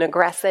speedy and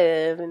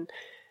aggressive, and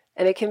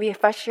it can be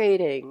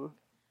frustrating,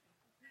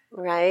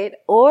 right?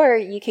 Or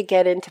you could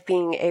get into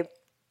being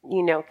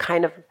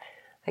kind of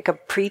like a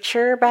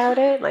preacher about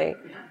it. Like,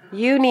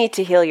 you need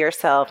to heal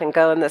yourself and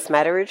go in this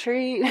metta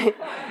retreat.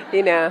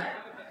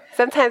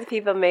 Sometimes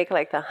people make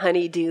like the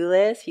honey-do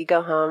list. You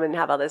go home and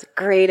have all this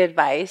great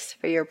advice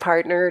for your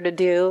partner to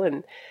do,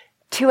 and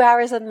 2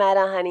 hours of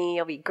metta, honey,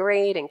 you'll be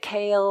great, and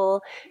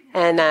kale.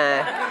 And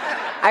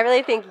I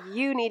really think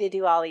you need to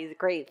do all these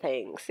great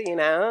things,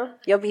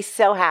 You'll be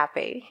so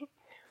happy.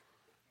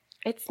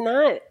 It's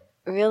not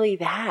really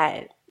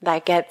that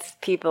gets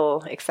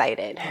people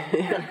excited.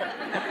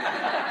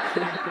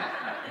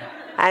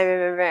 I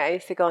remember I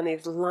used to go on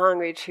these long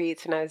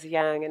retreats when I was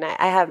young, and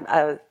I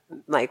have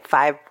like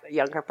 5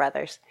 younger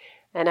brothers.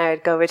 And I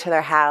would go over to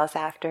their house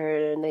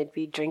after, and they'd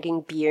be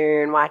drinking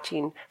beer and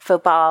watching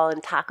football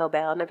and Taco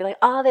Bell. And I'd be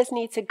like, this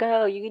needs to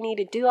go. You need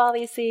to do all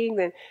these things.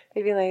 And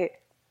they'd be like,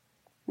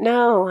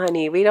 no,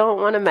 honey, we don't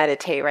want to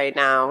meditate right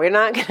now. We're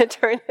not going to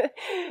turn.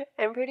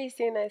 And pretty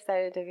soon I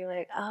started to be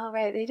like, oh,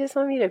 right, they just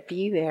want me to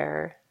be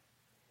there.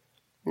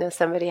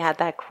 Somebody had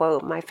that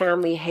quote, my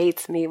family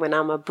hates me when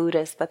I'm a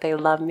Buddhist, but they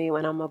love me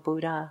when I'm a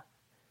Buddha.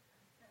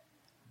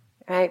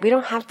 Right? We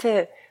don't have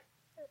to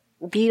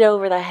beat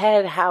over the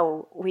head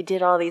how we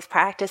did all these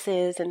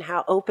practices and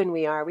how open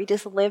we are. We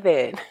just live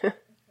it.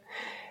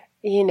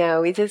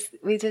 We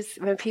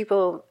just, when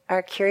people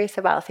are curious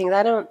about things,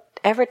 I don't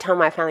ever tell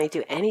my family to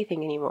do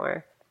anything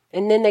anymore.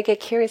 And then they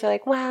get curious. They're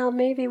like, well,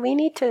 maybe we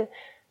need to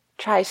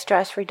try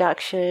stress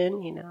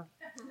reduction,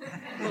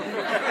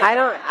 I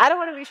don't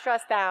want to be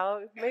stressed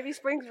out. Maybe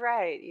spring's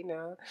right,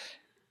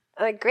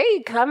 Like,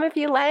 great, come if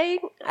you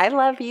like. I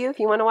love you. If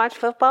you want to watch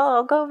football,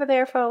 I'll go over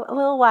there for a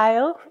little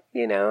while,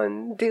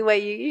 and do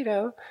what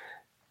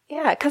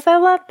yeah, because I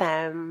love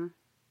them,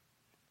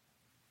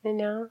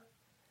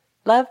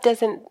 Love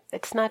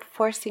it's not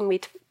forcing me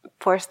to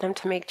force them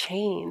to make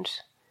change.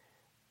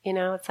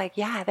 It's like,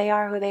 yeah, they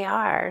are who they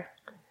are.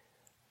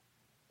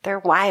 They're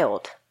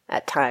wild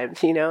at times,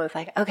 It's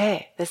like,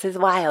 okay, this is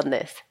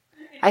wildness.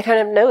 I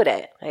kind of note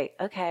it. Like,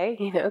 okay,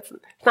 it's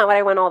not what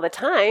I want all the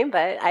time,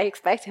 but I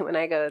expect it when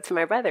I go to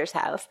my brother's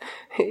house.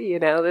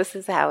 This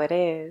is how it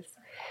is.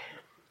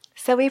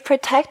 So we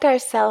protect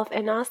ourselves,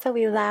 and also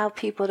we allow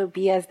people to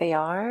be as they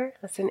are.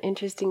 That's an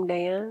interesting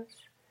dance.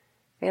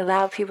 We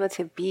allow people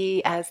to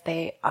be as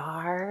they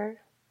are.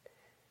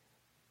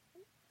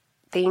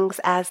 Things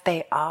as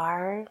they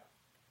are.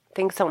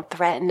 Things don't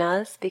threaten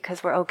us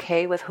because we're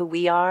okay with who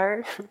we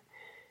are.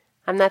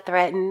 I'm not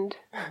threatened.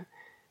 And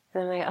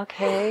I'm like,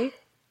 okay,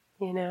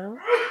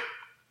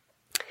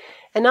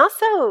 And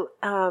also,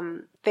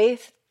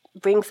 faith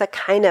brings a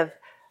kind of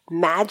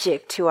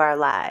magic to our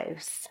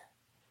lives.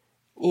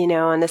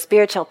 On the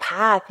spiritual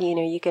path,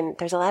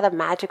 there's a lot of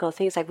magical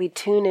things, like we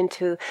tune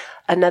into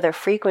another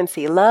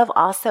frequency. Love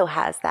also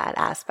has that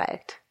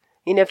aspect.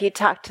 If you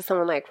talk to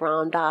someone like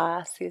Ram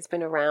Dass, who's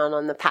been around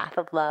on the path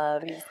of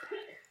love, he's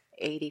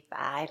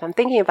 85. I'm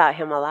thinking about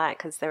him a lot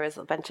because there was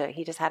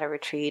he just had a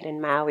retreat in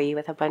Maui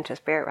with a bunch of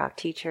Spirit Rock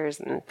teachers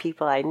and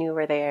people I knew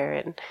were there.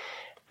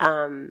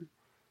 And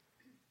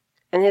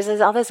there's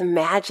all this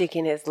magic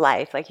in his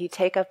life. Like, you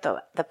take up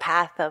the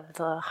path of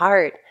the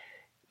heart,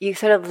 you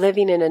sort of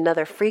living in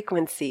another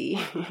frequency.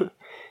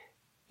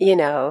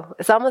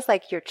 It's almost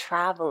like you're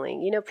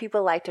traveling.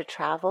 People like to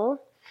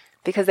travel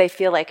because they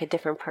feel like a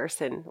different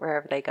person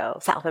wherever they go.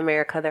 South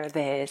America, they're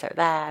this or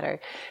that, or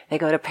they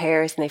go to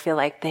Paris and they feel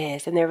like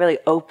this, and they're really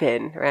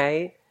open,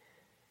 right?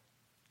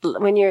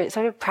 When you're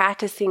sort of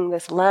practicing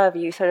this love,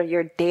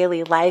 your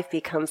daily life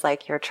becomes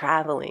like you're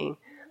traveling.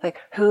 Like,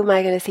 who am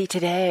I going to see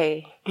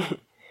today?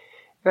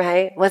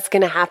 Right? What's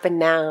going to happen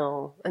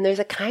now? And there's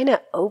a kind of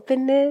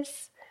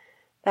openness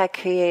that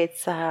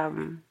creates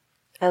a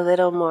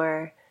little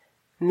more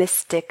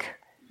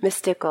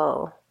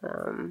mystical,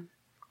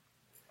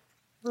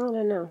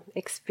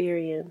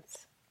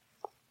 experience.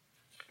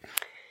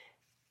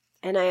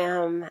 And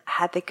I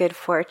had the good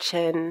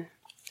fortune,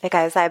 like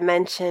as I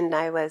mentioned,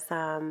 I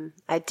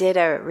did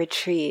a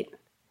retreat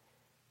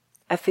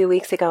a few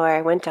weeks ago where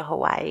I went to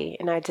Hawaii,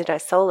 and I did a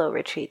solo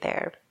retreat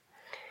there.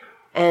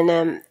 And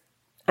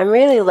I'm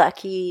really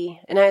lucky,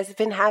 and I've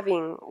been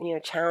having,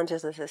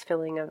 challenges with this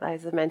feeling of,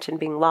 as I mentioned,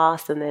 being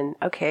lost, and then,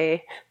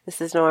 okay,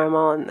 this is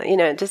normal,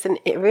 and, just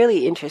a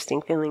really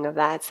interesting feeling of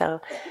that.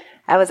 So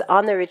I was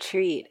on the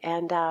retreat,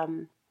 and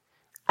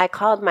I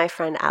called my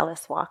friend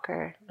Alice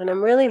Walker, and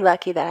I'm really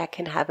lucky that I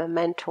can have a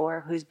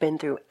mentor who's been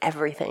through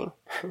everything.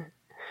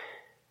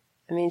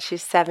 I mean,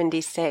 she's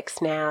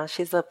 76 now.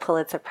 She's a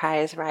Pulitzer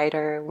Prize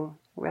writer,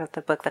 wrote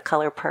the book The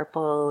Color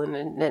Purple, and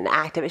an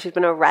activist. She's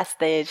been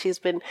arrested. She's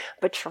been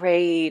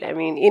betrayed. I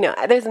mean,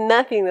 there's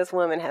nothing this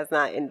woman has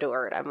not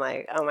endured. I'm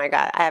like, oh my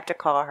God, I have to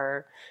call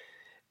her.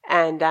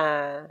 And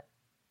I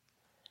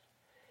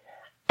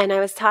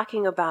was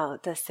talking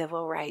about the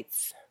civil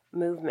rights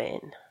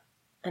movement.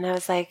 And I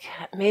was like,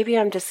 maybe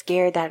I'm just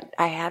scared that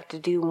I have to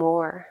do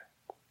more.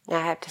 I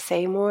have to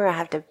say more. I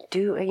have to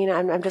do,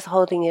 I'm just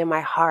holding it in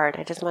my heart.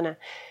 I just want to,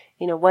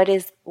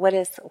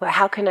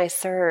 how can I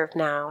serve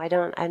now?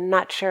 I'm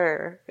not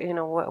sure,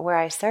 where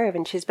I serve.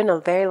 And she's been a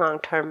very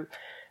long-term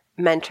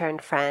mentor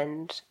and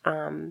friend,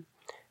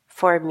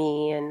 for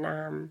me.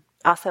 And,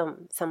 also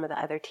some of the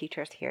other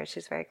teachers here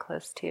she's very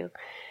close to.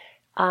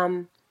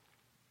 And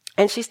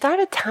she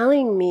started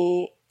telling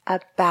me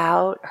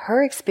about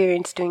her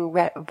experience doing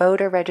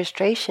voter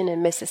registration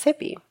in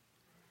Mississippi.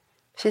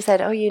 She said,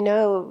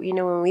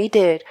 when we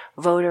did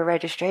voter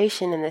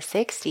registration in the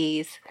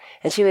 60s,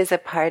 and she was a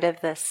part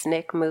of the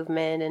SNCC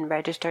movement and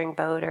registering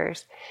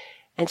voters,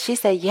 and she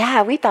said,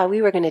 yeah, we thought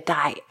we were going to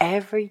die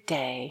every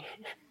day.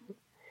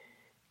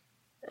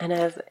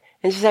 And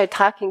she started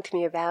talking to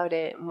me about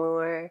it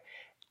more.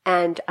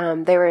 And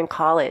they were in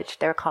college.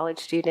 They were college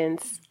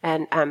students.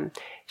 And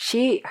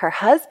her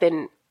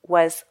husband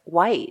was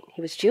white.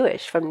 He was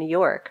Jewish from New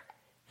York.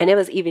 And it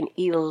was even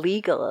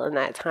illegal in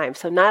that time.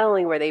 So not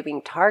only were they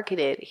being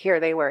targeted, here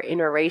they were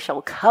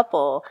interracial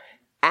couple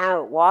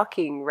out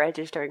walking,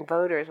 registering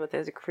voters with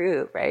this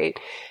group, right?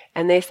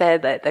 And they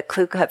said that the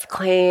Ku Klux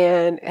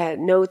Klan had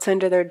notes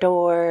under their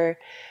door.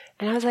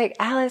 And I was like,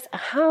 Alice,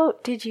 how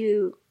did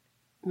you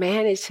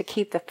manage to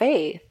keep the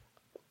faith?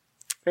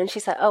 And she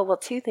said, oh, well,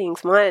 two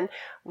things. One,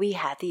 we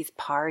had these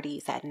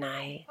parties at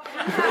night.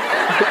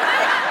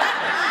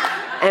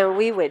 And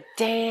we would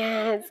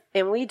dance,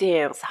 and we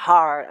danced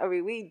hard. I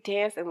mean, we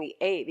danced and we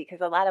ate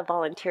because a lot of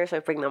volunteers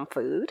would bring them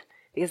food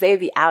because they'd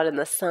be out in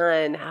the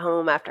sun,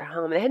 home after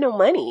home. They had no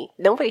money.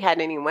 Nobody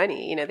had any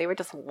money. They were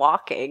just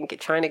walking,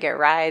 trying to get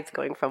rides,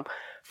 going from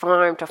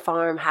farm to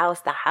farm,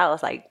 house to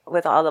house, like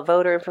with all the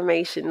voter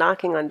information,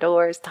 knocking on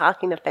doors,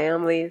 talking to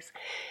families.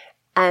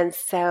 And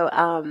so,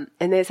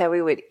 and they said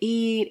we would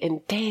eat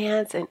and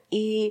dance and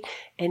eat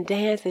and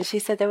dance. And she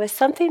said there was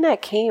something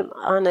that came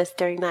on us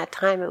during that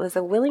time. It was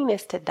a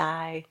willingness to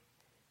die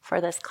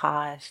for this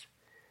cause.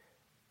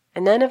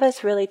 And none of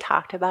us really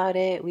talked about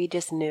it. We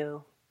just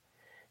knew.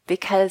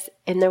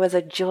 And there was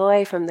a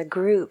joy from the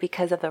group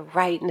because of the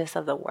rightness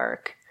of the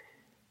work.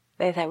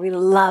 They said, we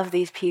love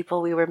these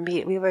people.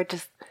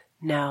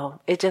 No,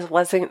 it just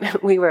wasn't,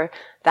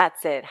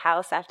 that's it,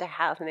 house after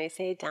house. And they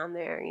stayed down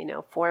there,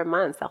 4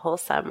 months, the whole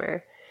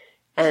summer.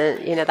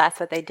 And, that's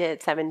what they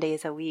did, 7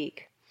 days a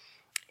week.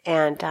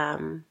 And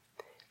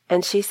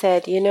she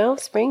said,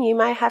 Spring, you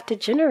might have to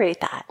generate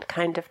that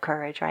kind of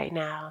courage right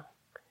now.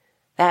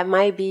 That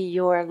might be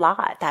your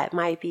lot. That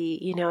might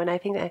be, and I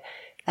think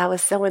that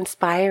was so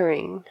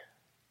inspiring,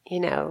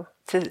 to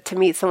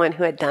meet someone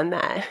who had done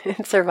that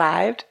and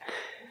survived.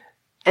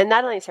 And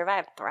not only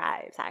survived,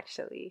 thrives,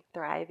 actually.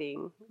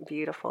 Thriving,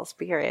 beautiful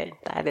spirit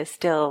that is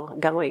still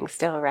going,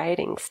 still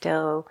writing,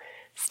 still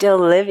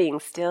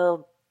living,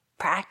 still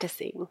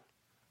practicing.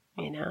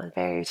 A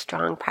very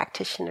strong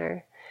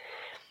practitioner.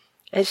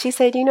 And she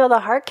said, the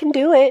heart can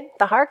do it.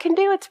 The heart can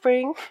do it,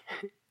 Spring.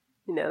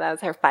 That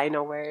was her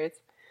final words.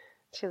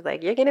 She was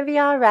like, you're going to be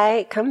all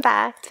right. Come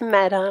back to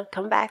metta.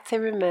 Come back to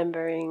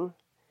remembering.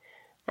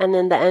 And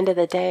then the end of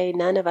the day,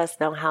 none of us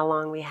know how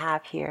long we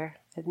have here.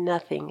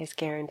 Nothing is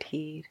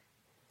guaranteed.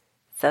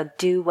 So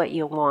do what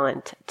you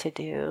want to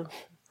do.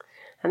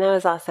 And that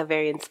was also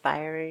very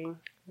inspiring.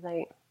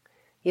 Like,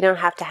 you don't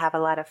have to have a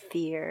lot of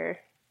fear.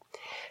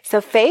 So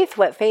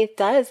what faith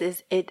does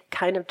is it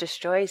kind of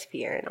destroys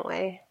fear in a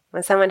way.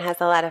 When someone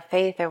has a lot of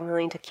faith, they're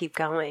willing to keep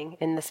going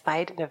in the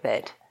spite of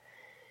it.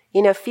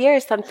 Fear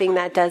is something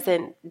that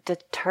doesn't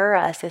deter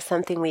us. It's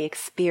something we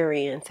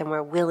experience, and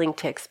we're willing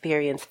to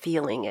experience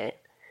feeling it.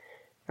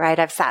 Right?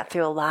 I've sat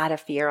through a lot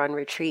of fear on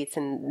retreats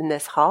in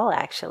this hall,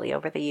 actually,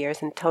 over the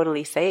years, and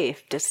totally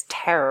safe, just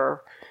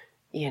terror,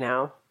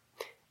 Has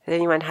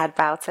anyone had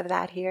bouts of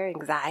that here?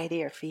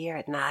 Anxiety or fear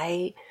at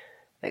night?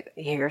 Like,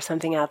 you hear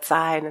something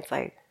outside, and it's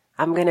like,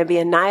 I'm going to be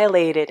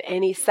annihilated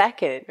any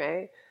second,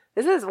 right?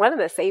 This is one of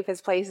the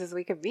safest places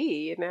we could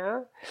be,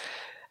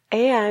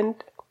 And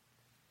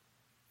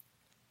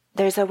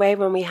there's a way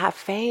when we have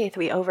faith,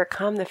 we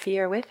overcome the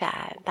fear with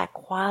that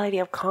quality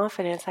of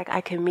confidence, like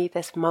I can meet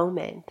this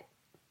moment.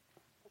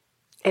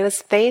 It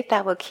was faith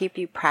that will keep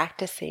you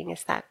practicing.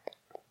 It's that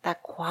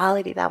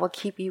quality that will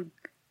keep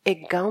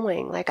it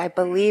going. Like, I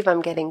believe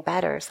I'm getting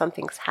better.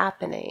 Something's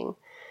happening.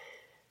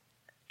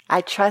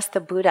 I trust the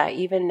Buddha,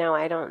 even though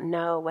I don't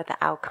know what the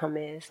outcome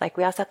is. Like,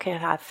 we also can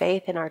have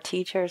faith in our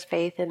teachers,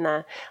 faith in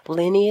the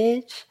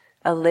lineage,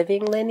 a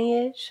living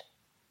lineage.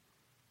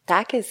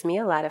 That gives me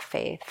a lot of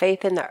faith.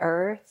 Faith in the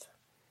earth.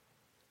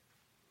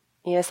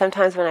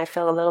 Sometimes when I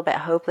feel a little bit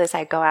hopeless,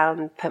 I go out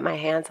and put my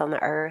hands on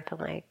the earth. I'm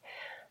like,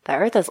 the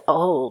earth is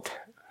old.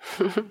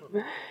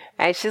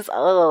 Right? She's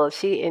old.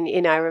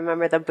 I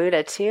remember the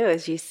Buddha too,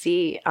 as you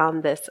see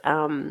on this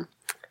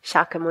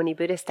Shakyamuni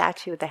Buddha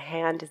statue, the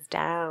hand is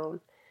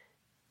down.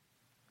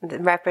 It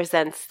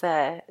represents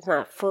it's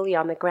not fully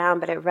on the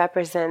ground, but it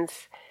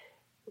represents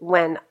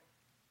when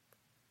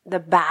the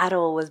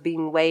battle was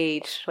being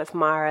waged with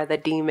Mara, the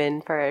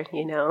demon, for,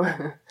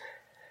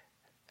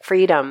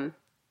 freedom.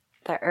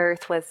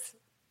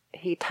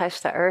 He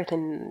touched the earth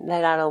and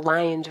let out a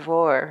lion's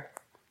roar.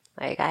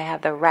 Like, I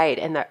have the right,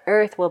 and the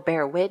earth will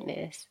bear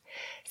witness.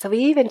 So we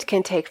even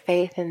can take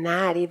faith in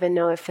that, even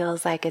though it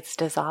feels like it's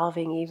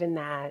dissolving, even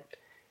that.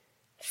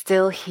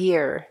 Still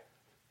here.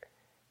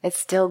 It's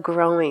still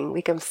growing.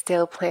 We can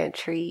still plant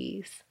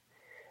trees.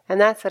 And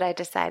that's what I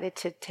decided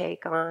to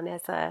take on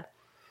as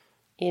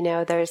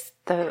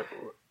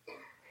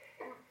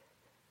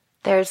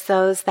there's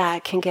those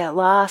that can get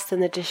lost in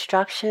the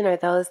destruction, or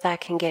those that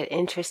can get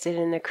interested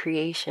in the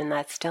creation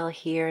that's still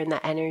here in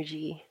the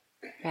energy,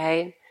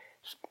 right?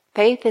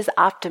 Faith is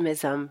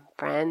optimism,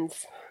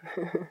 friends.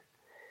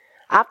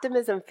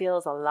 Optimism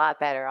feels a lot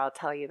better, I'll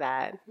tell you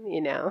that,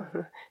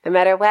 No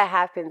matter what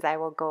happens, I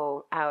will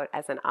go out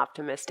as an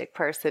optimistic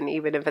person,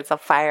 even if it's a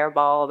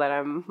fireball that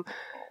I'm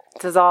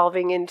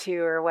dissolving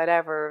into or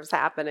whatever is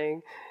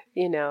happening,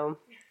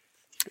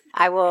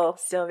 I will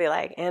still be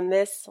like, and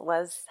this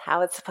was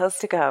how it's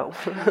supposed to go.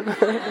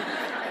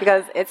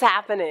 Because it's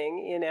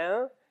happening,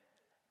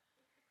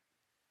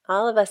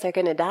 All of us are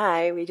going to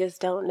die. We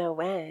just don't know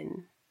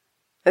when.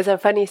 There's a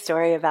funny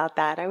story about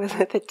that. I was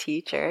with a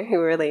teacher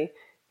who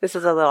this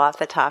is a little off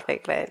the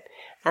topic,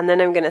 and then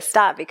I'm going to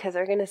stop because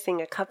we're going to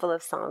sing a couple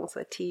of songs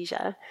with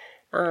Teja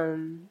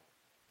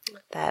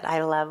that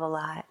I love a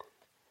lot.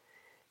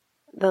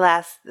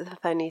 The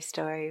funny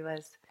story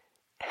was,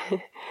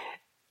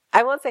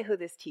 I won't say who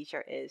this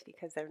teacher is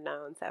because they're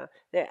known. So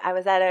I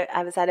was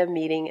at a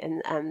meeting,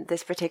 and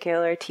this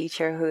particular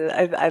teacher who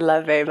I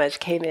love very much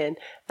came in,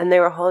 and they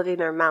were holding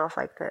their mouth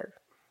like this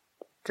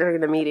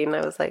during the meeting.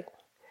 I was like,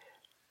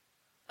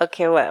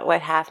 okay,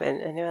 what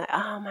happened? And they're like,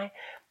 oh,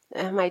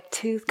 my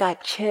tooth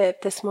got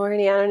chipped this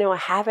morning. I don't know what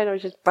happened. I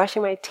was just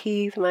brushing my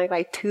teeth.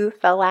 My tooth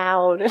fell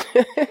out.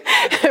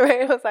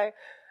 Right? I was like,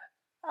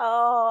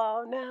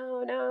 oh,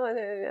 no. And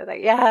I was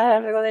like, yeah, I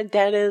have to go to the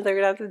dentist. They're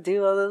going to have to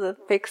do all this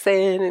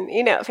fixing.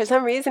 And, for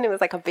some reason, it was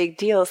like a big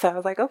deal. So I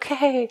was like,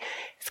 okay,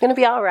 it's going to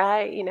be all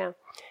right,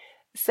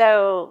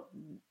 So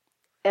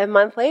a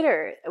month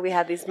later, we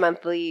had these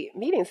monthly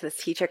meetings. This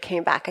teacher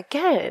came back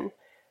again.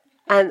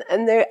 And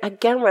they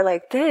again were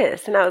like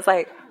this. And I was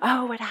like,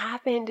 oh, what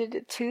happened? Did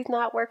the tooth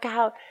not work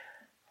out?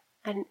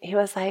 And he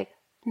was like,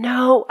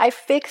 no, I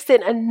fixed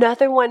it.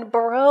 Another one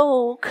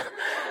broke.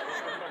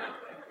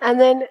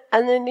 And then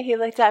he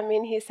looked at me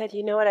and he said,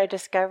 you know what I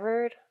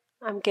discovered?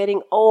 I'm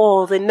getting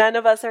old and none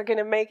of us are going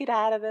to make it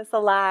out of this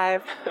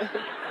alive.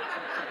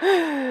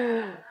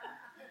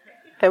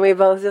 And we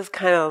both just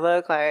kind of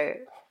look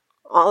like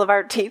all of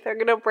our teeth are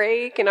going to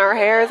break and our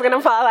hair is going to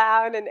fall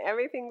out and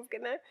everything's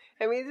going to...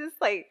 And we just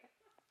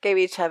gave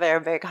each other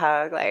a big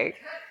hug,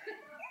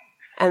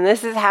 and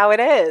this is how it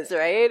is,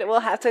 right?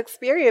 We'll have to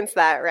experience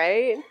that,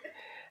 right?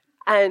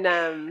 And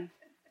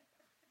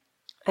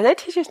that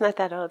teacher's not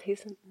that old.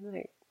 He's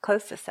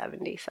close to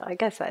 70, so I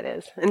guess that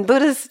is. In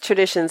Buddha's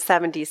tradition,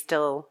 70 is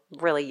still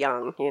really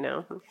young,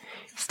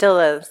 Still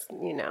is,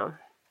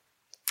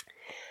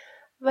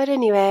 But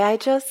anyway, I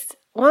just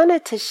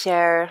wanted to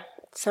share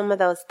some of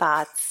those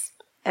thoughts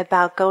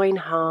about going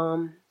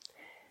home.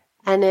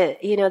 And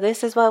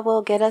this is what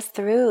will get us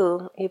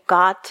through. You've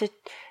got to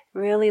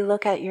really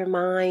look at your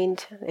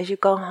mind as you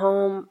go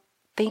home.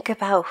 Think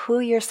about who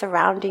you're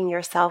surrounding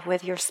yourself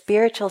with. Your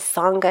spiritual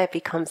sangha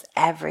becomes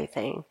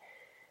everything.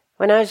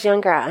 When I was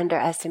younger, I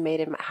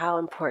underestimated how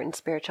important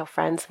spiritual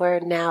friends were.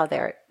 Now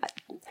they're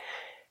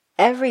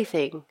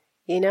everything,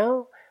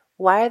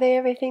 Why are they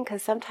everything?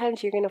 Because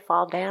sometimes you're going to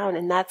fall down,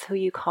 and that's who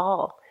you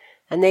call.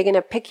 And they're going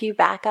to pick you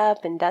back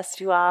up and dust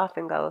you off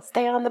and go,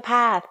 stay on the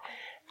path.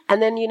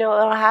 And then what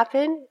will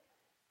happen?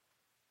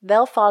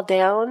 They'll fall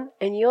down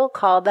and you'll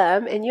call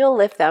them and you'll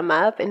lift them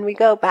up, and we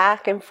go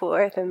back and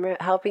forth and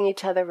helping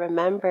each other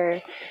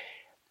remember.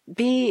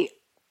 Be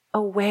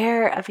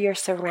aware of your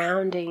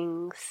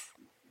surroundings,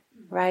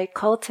 right?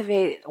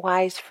 Cultivate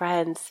wise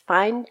friends.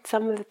 Find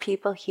some of the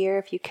people here,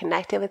 if you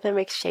connected with them,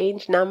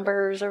 exchange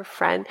numbers or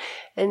friend,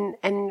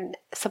 and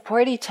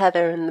support each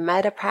other in the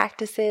metta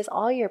practices,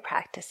 all your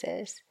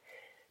practices.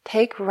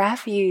 Take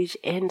refuge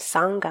in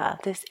Sangha.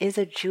 This is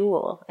a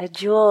jewel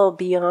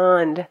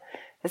beyond.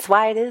 That's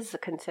why it is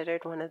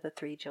considered one of the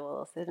 3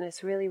 jewels, and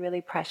it's really,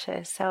 really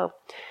precious. So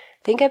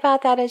think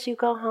about that as you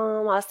go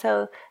home.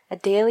 Also, a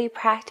daily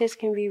practice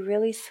can be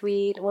really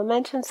sweet. We'll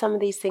mention some of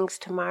these things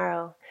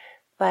tomorrow,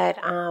 but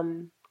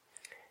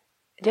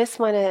just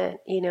want to,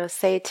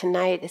 say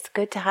tonight, it's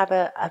good to have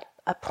a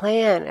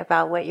plan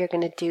about what you're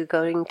going to do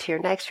going to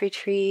your next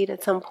retreat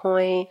at some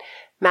point.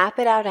 Map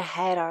it out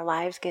ahead. Our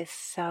lives get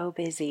so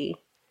busy,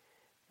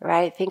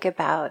 right? Think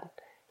about,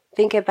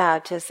 think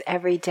about just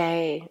every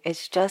day,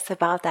 it's just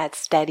about that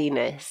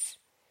steadiness.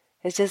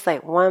 It's just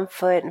like one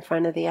foot in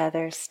front of the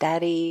other,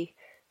 steady,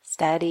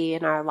 steady,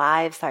 and our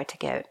lives start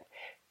to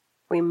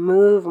we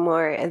move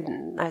more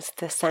as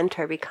the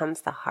center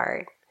becomes the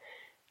heart.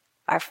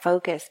 Our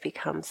focus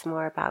becomes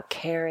more about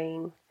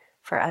caring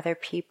for other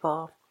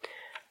people.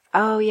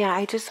 Oh yeah,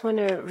 I just want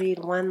to read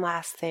one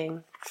last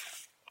thing.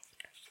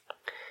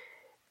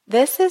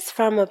 This is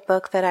from a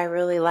book that I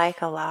really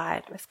like a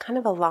lot. It's kind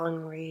of a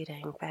long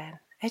reading, but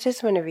I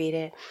just want to read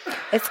it.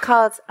 It's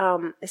called,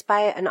 it's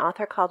by an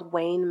author called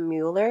Wayne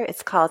Mueller.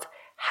 It's called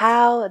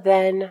How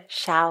Then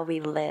Shall We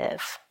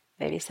Live?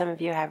 Maybe some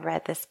of you have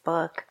read this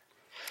book.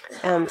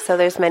 So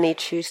there's many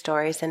true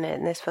stories in it,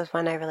 and this was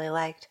one I really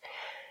liked.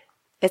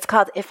 It's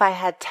called If I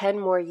Had 10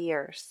 More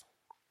Years.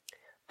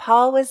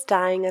 Paul was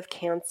dying of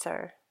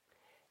cancer.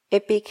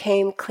 It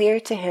became clear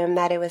to him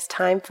that it was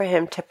time for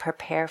him to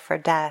prepare for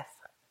death.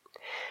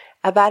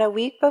 About a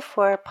week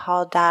before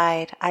Paul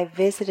died, I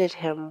visited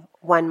him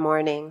one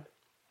morning.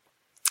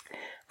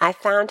 I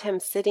found him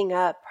sitting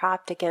up,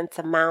 propped against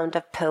a mound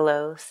of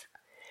pillows.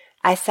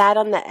 I sat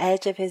on the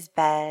edge of his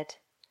bed.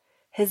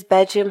 His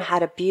bedroom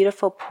had a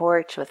beautiful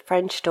porch with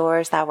French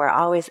doors that were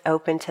always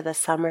open to the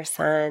summer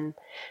sun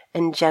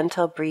and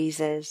gentle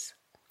breezes.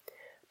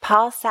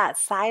 Paul sat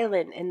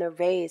silent in the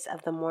rays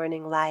of the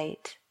morning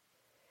light.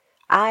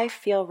 I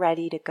feel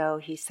ready to go,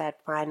 he said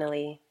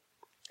finally.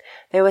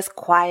 There was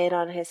quiet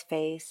on his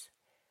face,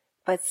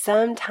 but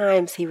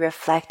sometimes he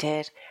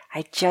reflected,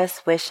 I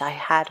just wish I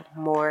had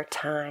more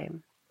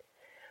time.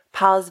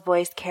 Paul's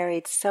voice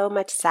carried so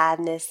much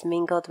sadness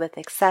mingled with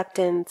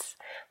acceptance,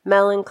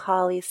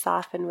 melancholy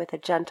softened with a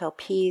gentle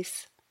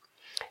peace.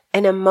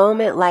 In a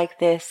moment like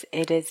this,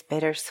 it is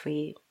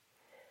bittersweet.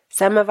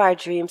 Some of our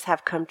dreams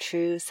have come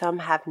true, some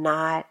have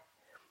not.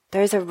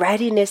 There is a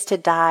readiness to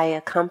die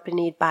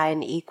accompanied by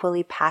an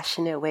equally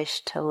passionate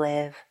wish to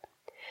live.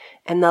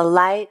 In the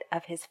light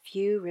of his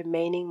few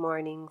remaining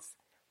mornings,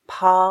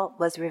 Paul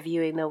was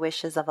reviewing the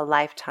wishes of a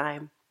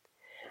lifetime.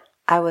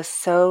 I was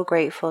so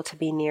grateful to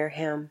be near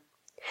him.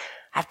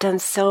 I've done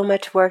so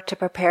much work to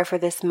prepare for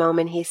this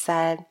moment, he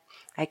said.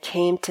 I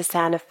came to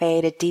Santa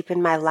Fe to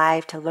deepen my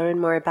life, to learn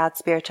more about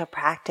spiritual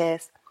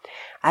practice.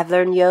 I've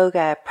learned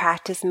yoga,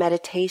 practiced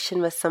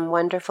meditation with some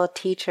wonderful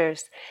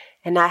teachers,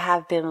 and I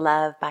have been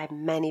loved by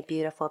many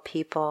beautiful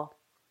people.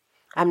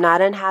 I'm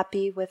not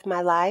unhappy with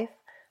my life.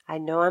 I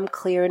know I'm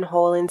clear and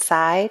whole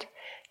inside,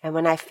 and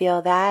when I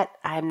feel that,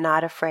 I'm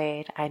not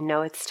afraid. I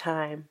know it's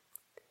time.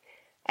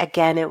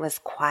 Again, it was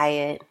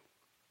quiet.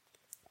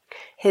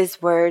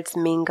 His words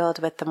mingled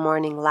with the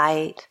morning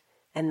light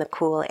and the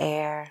cool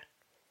air.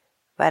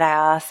 But I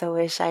also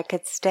wish I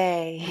could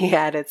stay, he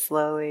added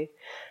slowly,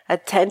 a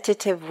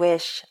tentative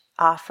wish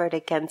offered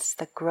against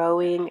the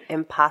growing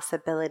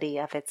impossibility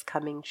of its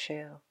coming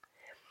true.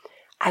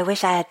 I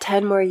wish I had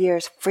 10 more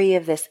years free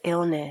of this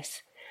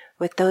illness.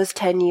 With those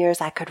 10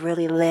 years, I could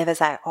really live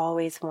as I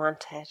always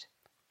wanted.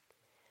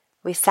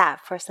 We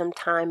sat for some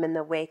time in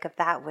the wake of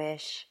that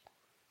wish.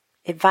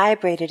 It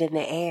vibrated in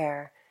the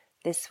air,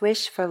 this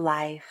wish for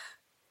life.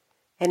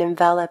 It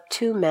enveloped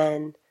two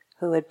men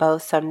who would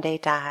both someday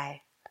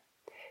die.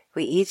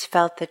 We each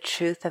felt the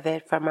truth of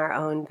it from our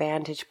own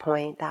vantage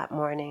point that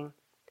morning.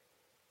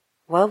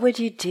 What would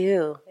you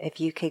do if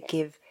you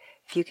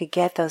could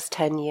get those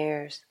 10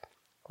 years?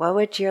 What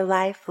would your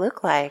life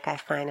look like? I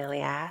finally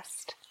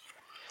asked.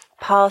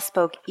 Paul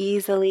spoke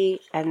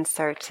easily and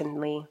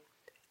certainly.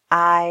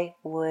 I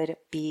would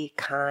be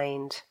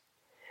kind.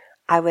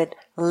 I would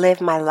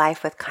live my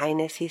life with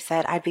kindness, he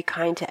said. I'd be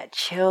kind to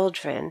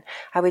children.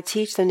 I would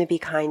teach them to be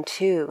kind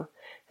too.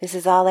 This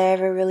is all I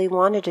ever really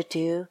wanted to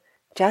do,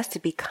 just to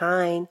be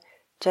kind,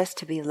 just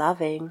to be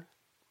loving.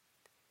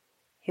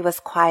 He was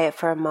quiet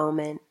for a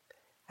moment.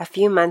 A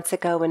few months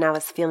ago when I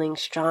was feeling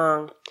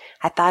strong,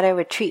 I thought I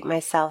would treat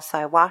myself, so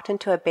I walked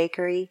into a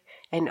bakery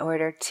and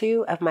ordered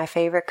 2 of my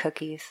favorite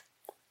cookies.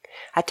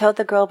 I told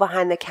the girl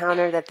behind the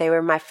counter that they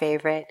were my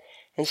favorite,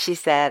 and she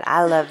said,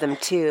 I love them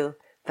too,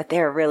 but they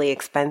were really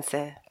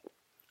expensive.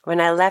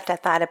 When I left, I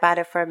thought about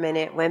it for a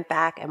minute, went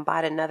back and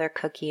bought another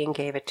cookie and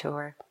gave it to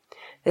her.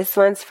 This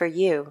one's for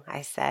you,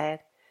 I said.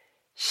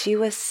 She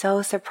was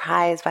so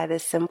surprised by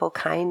this simple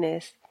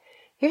kindness.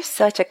 You're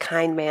such a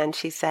kind man,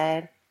 she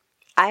said.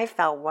 I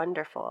felt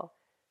wonderful.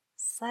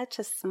 Such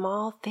a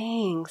small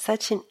thing,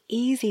 such an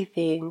easy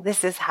thing.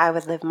 This is how I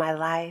would live my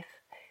life.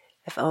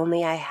 If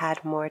only I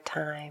had more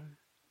time.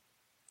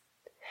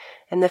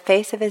 In the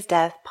face of his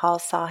death, Paul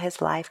saw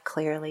his life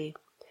clearly.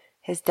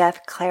 His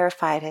death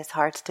clarified his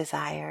heart's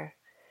desire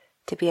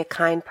to be a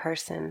kind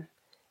person.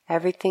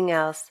 Everything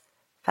else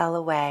fell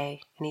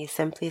away, and he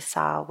simply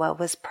saw what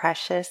was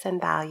precious and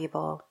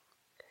valuable.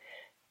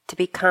 To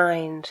be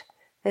kind,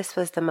 this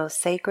was the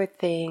most sacred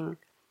thing,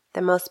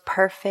 the most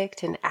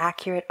perfect and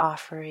accurate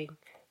offering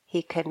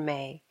he could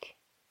make.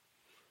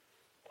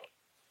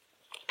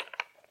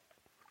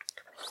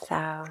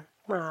 So,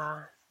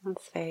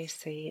 that's very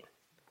sweet.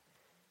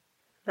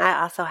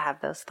 I also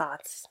have those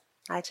thoughts.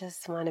 I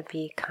just want to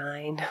be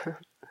kind.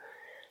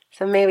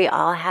 So may we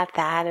all have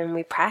that and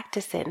we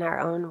practice it in our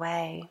own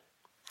way.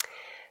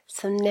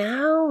 So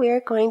now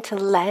we're going to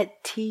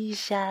let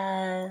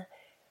Teja.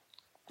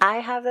 I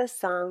have a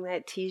song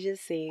that Teja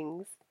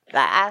sings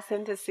that I ask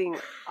him to sing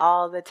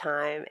all the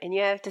time, and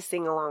you have to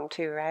sing along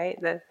too, right?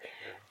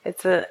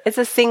 It's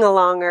a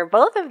sing-alonger.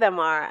 Both of them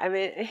are. I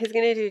mean, he's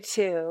going to do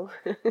two.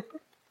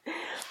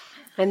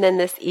 And then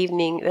this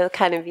evening, it'll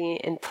kind of be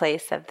in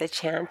place of the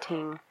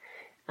chanting.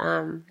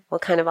 We'll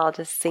kind of all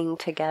just sing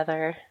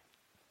together.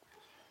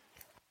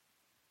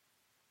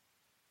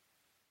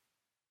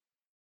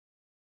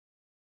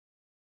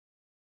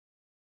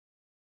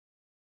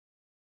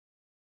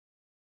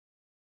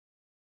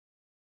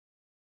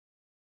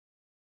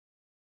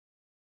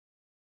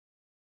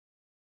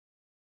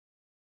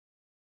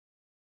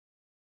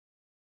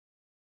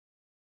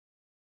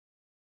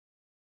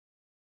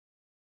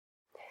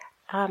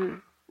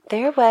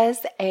 There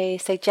was a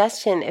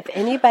suggestion if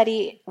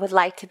anybody would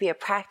like to be a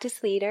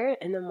practice leader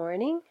in the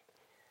morning,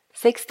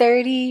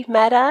 6:30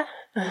 metta.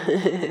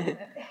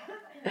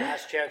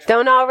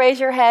 Don't all raise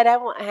your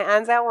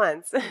hands at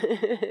once.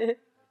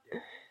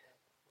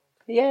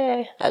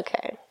 Yeah,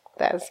 okay,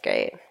 that's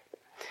great.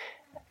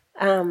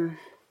 And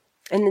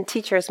the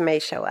teachers may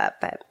show up,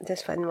 but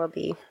this one will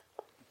be.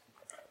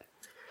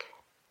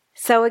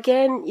 So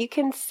again, you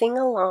can sing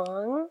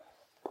along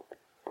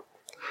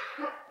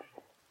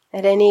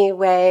at any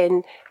way.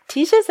 And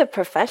Teja's a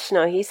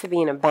professional. He used to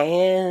be in a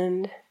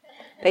band.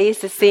 They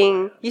used to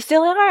sing. You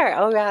still are?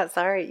 Oh, God,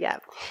 sorry. Yeah.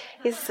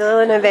 He's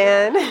still in a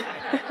band.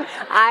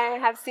 I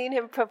have seen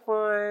him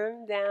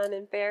perform down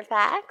in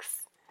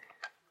Fairfax.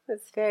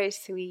 It's very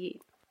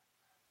sweet.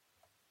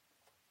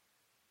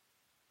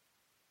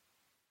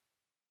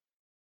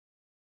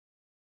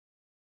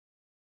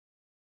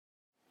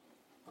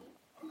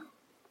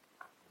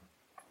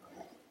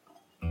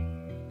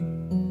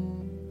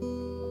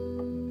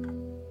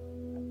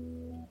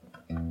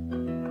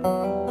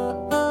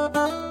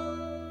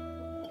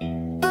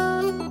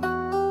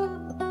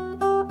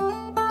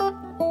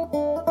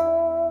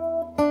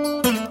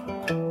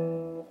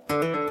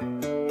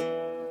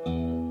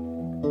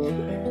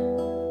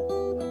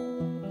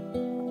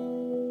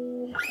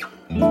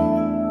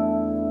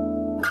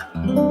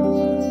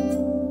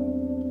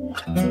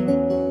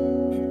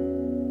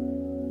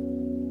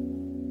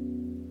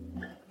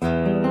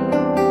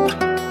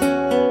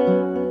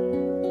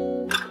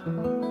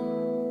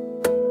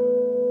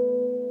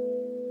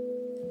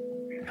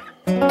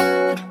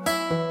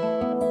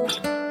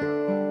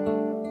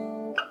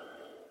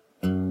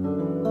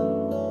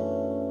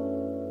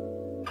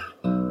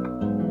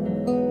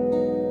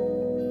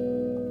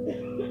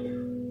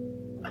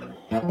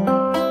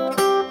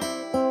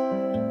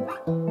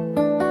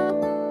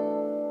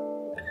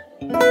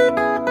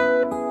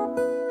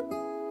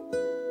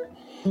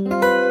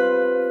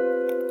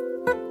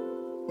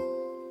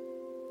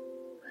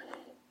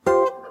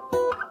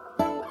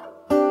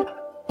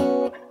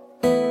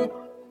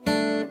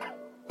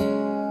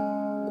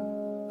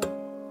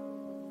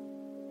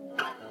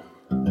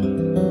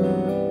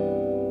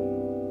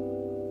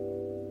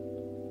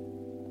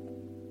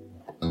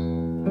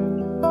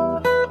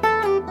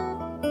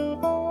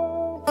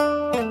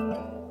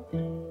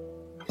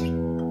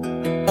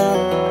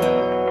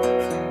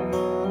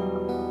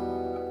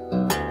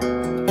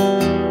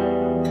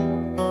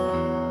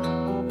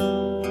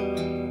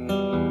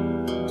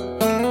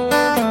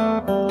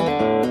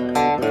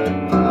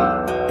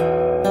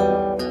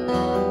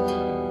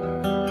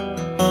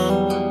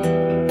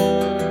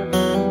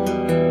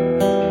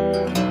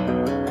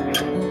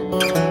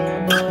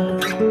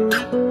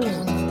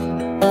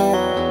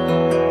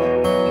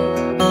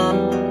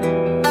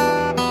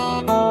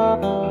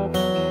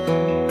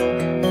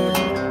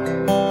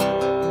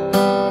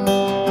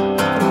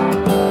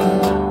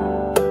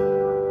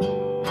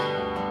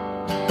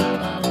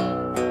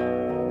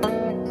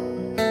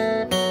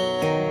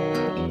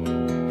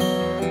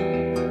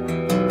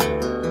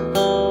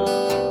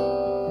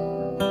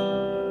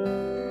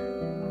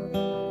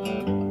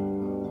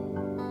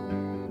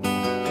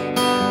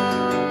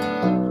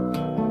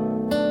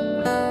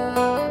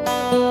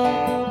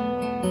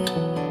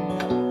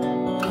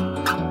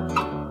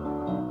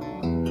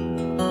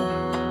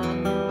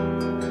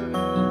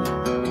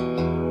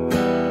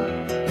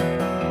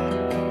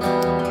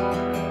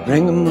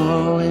 Bring 'em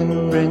all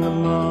in, bring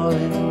 'em all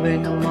in,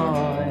 bring 'em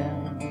all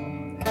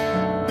in.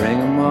 Bring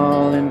 'em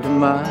all into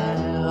my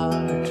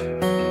heart.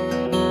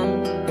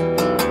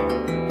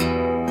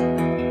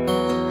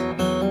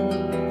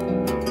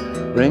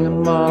 Bring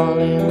 'em all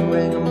in,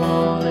 bring 'em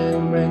all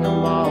in, bring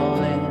 'em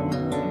all in.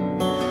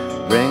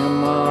 Bring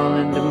 'em all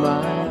into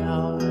my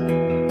heart.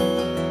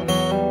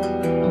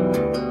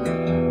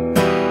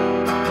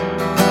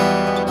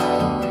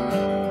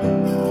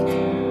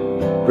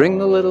 Bring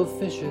the little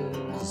fishes.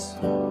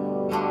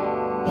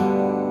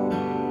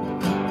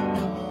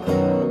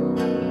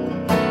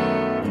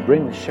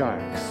 Bring the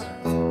sharks.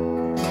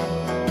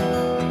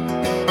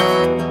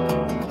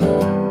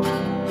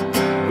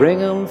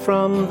 Bring 'em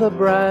from the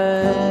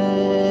brightness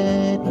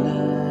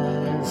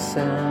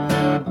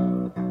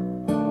and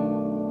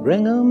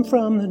Bring 'em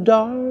from the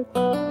dark.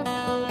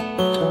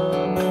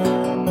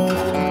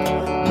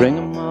 Bring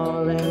 'em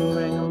all in,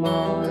 bring 'em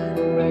all in,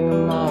 bring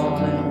 'em all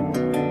in.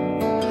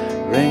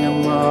 Bring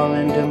 'em all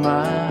into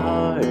my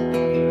heart.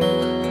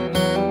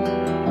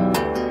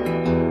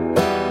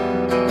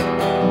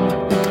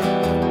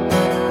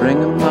 Bring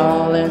 'em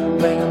all in,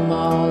 bring 'em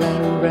all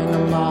in, bring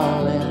 'em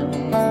all in.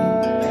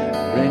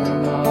 Bring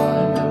 'em all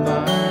into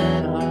my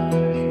heart.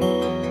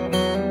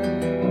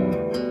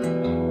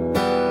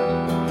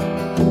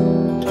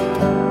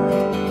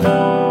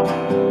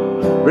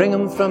 Bring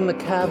 'em from the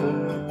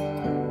caverns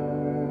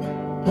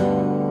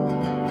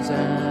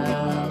and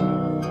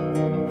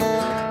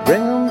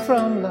bring 'em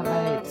from the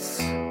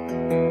heights.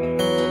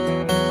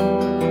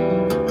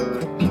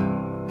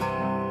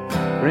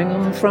 Bring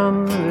 'em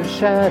from the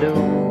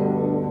shadows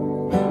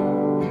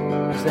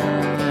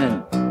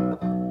and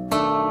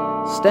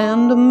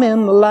stand 'em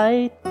in the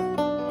light.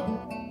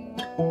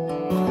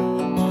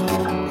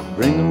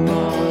 Bring 'em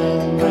all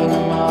in, bring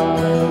 'em all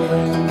in,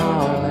 bring 'em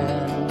all in.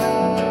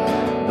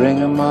 Bring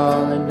 'em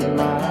all into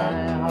my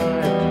heart.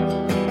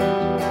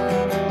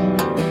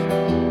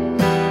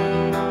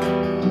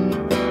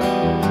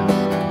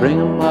 Bring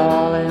 'em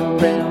all in,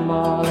 bring 'em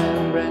all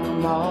in, bring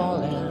 'em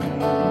all in.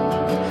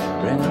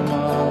 Bring 'em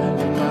all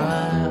into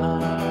my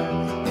heart.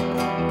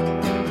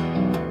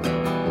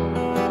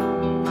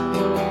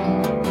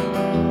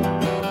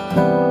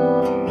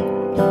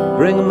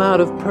 Bring 'em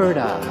out of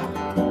Purdah.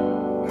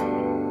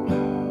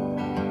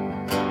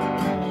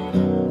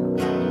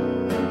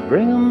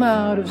 Bring 'em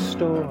out of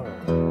store.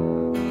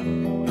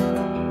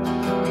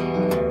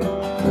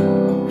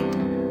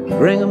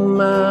 Bring 'em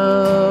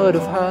out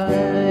of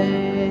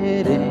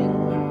hiding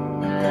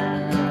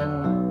and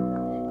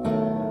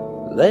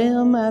lay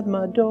 'em at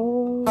my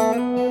door.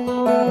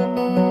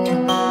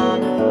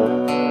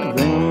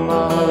 Bring 'em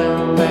all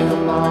in, bring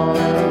 'em all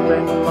in,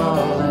 bring 'em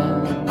all in.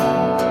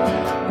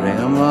 Bring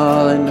 'em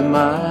all into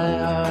my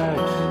heart.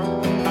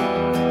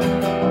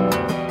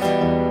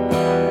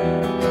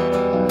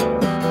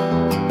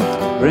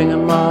 Bring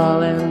 'em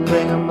all in,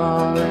 bring 'em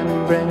all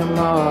in, bring 'em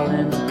all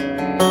in.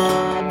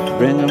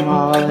 Bring 'em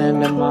all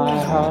into my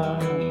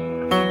heart.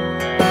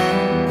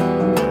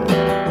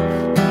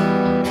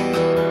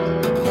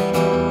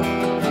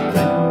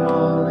 Bring 'em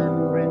all in,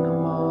 bring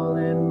 'em all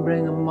in,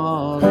 bring 'em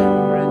all in,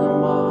 bring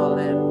 'em all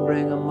in,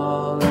 bring 'em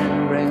all in,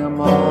 bring 'em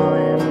all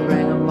in,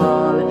 bring 'em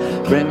all in,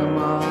 bring 'em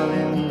all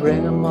in,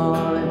 bring 'em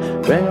all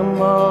in, bring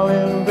 'em all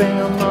in, bring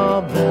 'em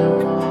all, bring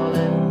 'em all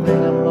in,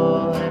 bring 'em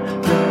all in,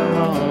 bring 'em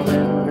all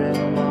in, bring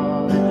 'em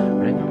all in,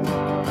 bring 'em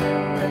all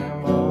in, bring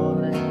 'em all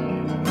in.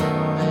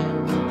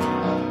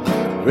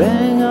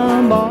 Bring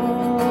 'em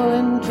all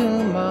into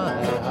my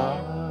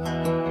heart.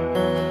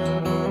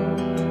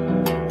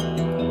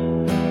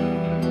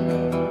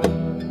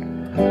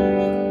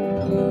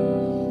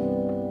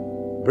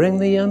 Bring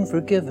the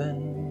unforgiven.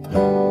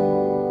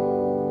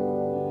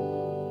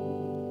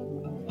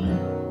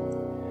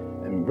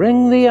 And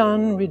bring the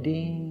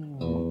unredeemed.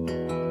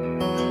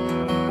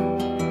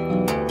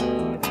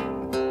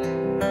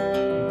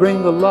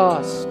 Bring the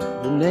lost,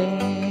 the nameless,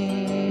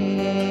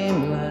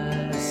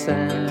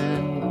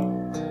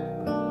 and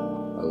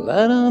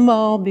let 'em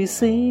all be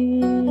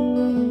seen.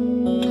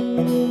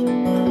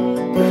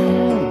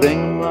 Bring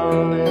 'em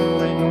all in,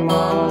 bring 'em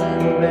all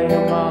in, bring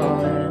 'em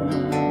all in.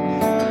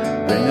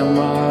 Bring 'em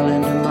all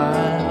into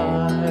my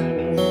heart.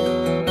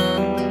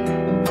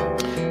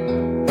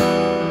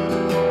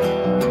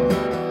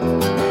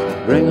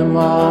 Bring 'em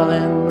all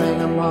in, bring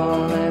 'em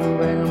all in,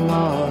 bring 'em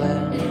all in.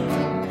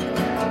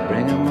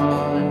 Bring 'em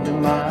all into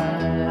my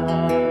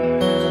heart.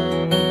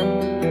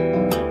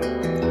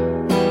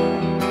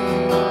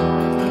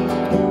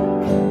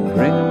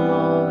 Bring 'em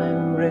all in,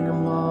 bring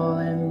 'em all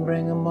in,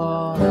 bring 'em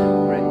all in,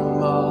 bring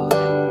 'em all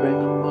in, bring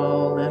 'em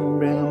all in,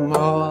 bring 'em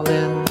all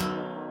in.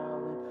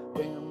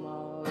 Bring 'em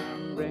all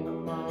in, bring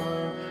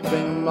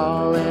 'em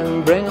all in,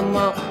 bring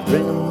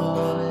 'em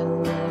all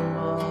in, bring 'em all, bring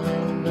 'em all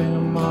in,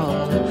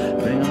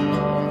 bring 'em all in, bring 'em all in, bring 'em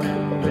all in,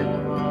 bring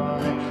 'em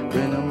all in,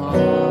 bring 'em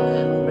all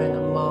in, bring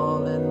 'em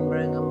all in,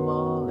 bring 'em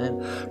all in,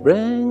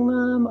 bring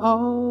them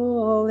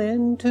all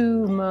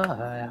into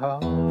my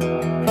heart.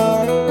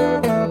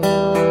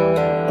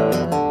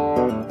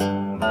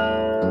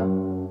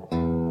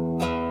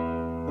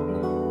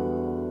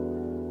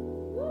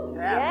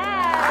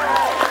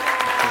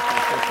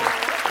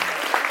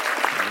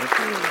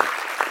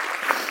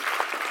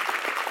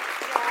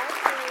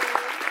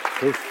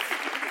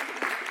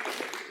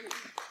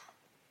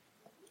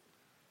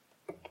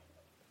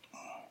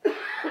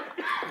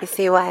 You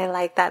see why I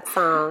like that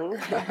song?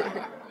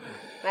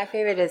 My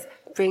favorite is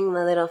Bring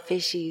the Little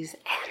Fishies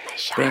and the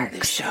Sharks. Bring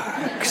the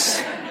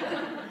sharks.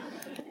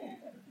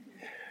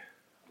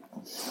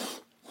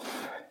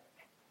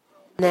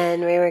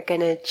 Then we were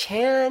going to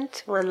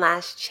chant one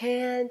last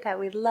chant that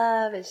we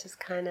love. It's just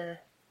kind of,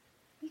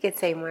 you could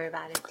say more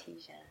about it,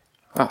 Teja.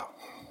 Oh,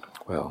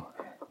 well,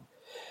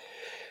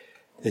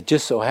 it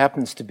just so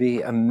happens to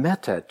be a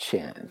metta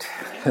chant.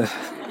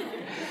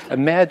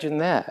 Imagine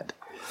that.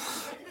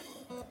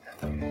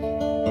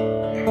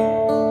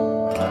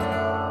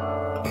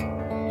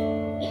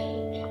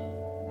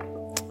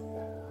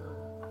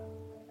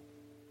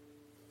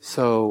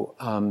 So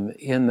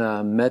in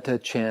the metta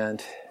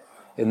chant,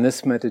 in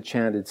this metta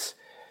chant, it's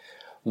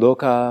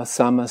Loka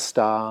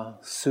samasta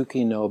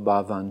sukhino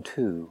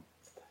bhavantu.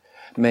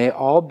 May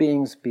all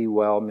beings be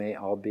well, may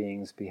all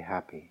beings be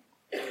happy.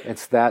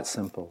 It's that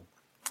simple.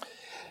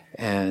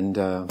 And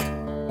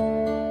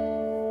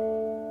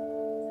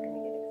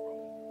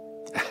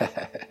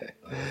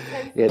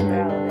it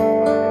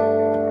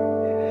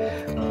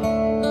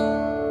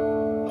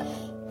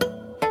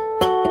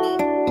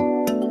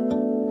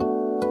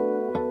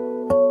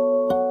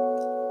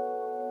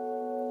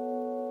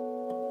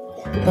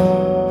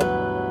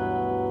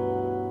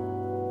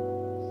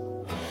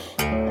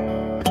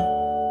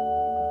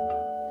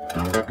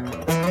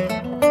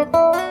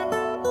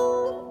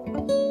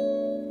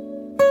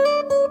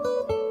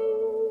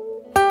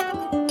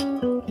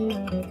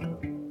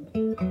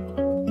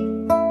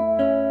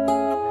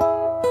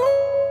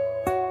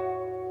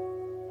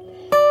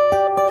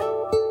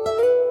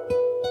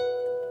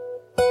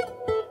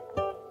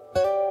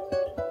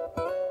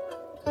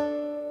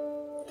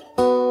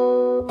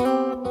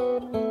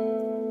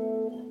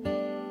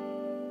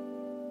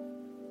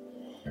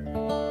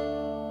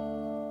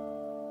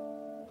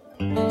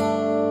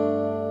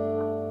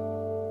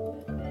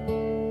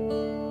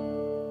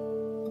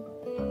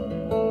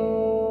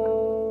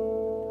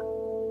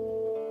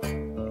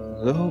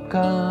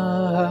Loka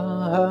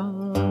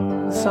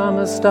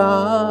samasta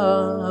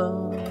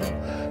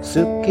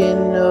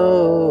sukhino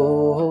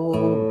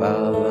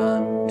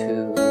bhavantu.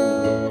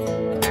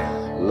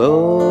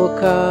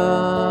 Loka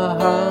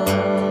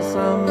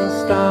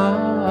samasta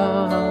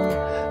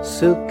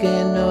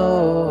sukhino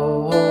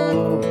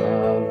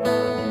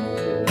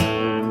bhavantu.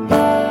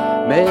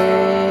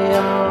 May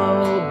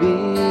all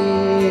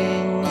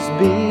beings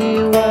be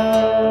well.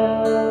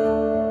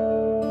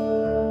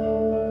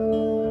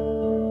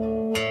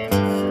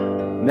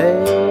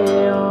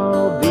 May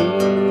all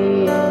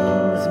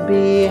beings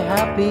be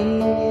happy.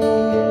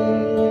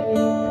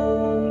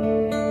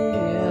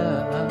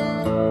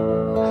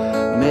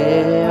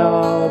 May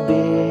all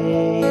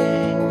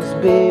beings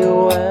be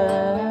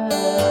well.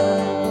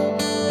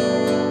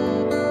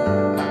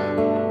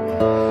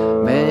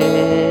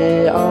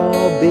 May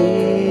all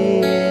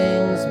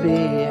beings be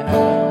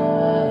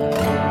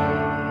happy.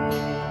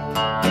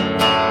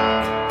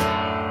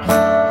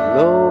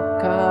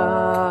 Loka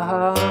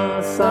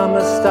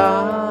samasta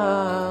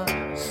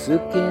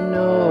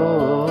sukhino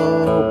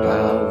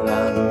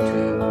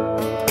bhavantu.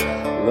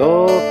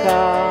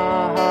 Loka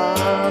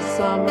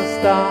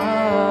samasta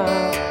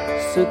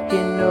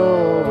sukhino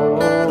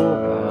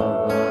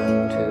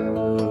bhavantu.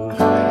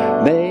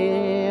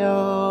 May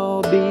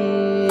all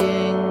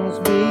beings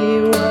be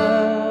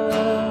well.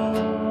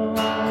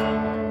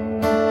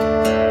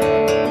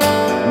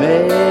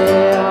 May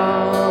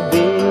all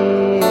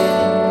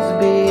beings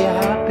be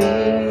happy.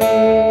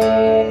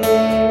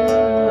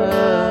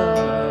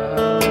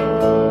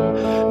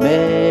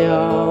 May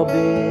all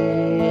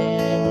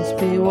beings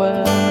be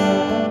well.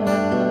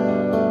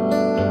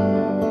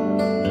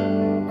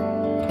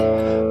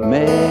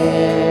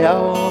 May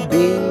all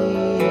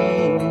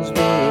beings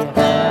be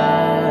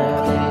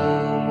happy.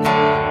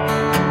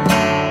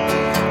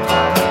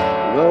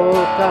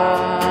 Loka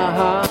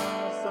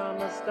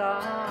samasta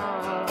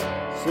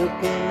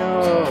sukhino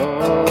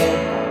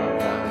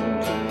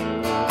bhavantu.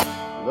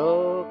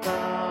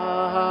 Loka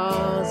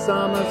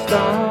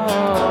samasta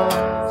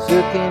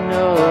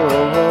sukhino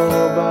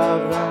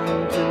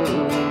bhavantu.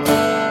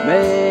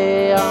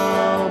 May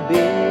all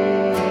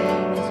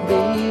beings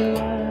be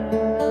well.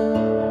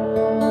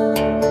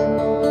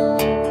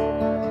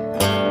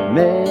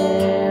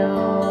 May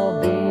all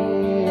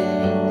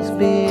beings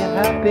be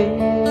happy.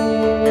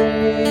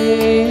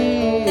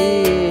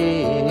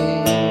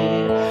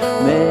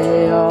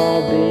 May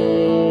all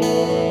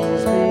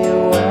beings be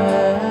well.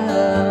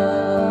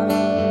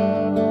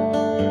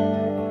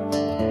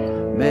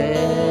 May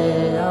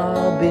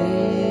all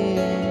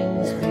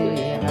beings be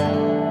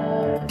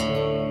happy.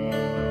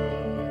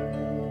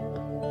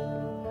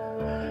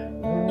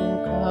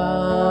 Loka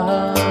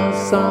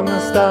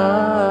samasta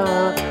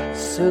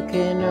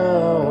sukhino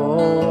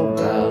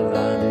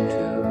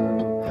bhavantu.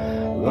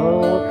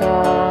 Loka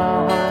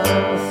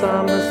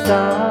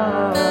samasta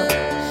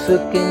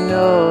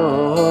sukhino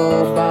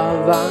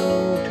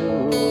bhavantu.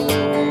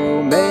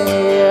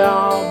 May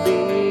all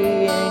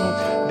beings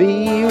be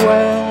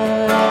well.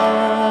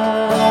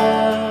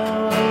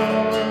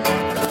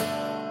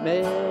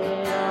 May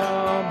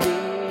all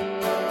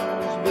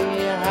beings be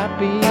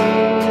happy.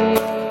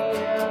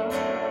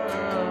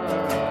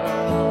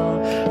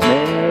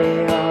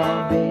 May all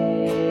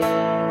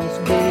beings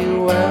be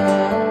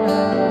well.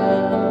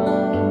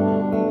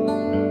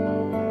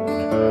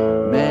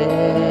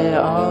 May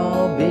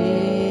all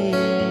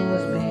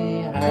beings be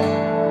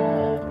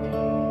happy.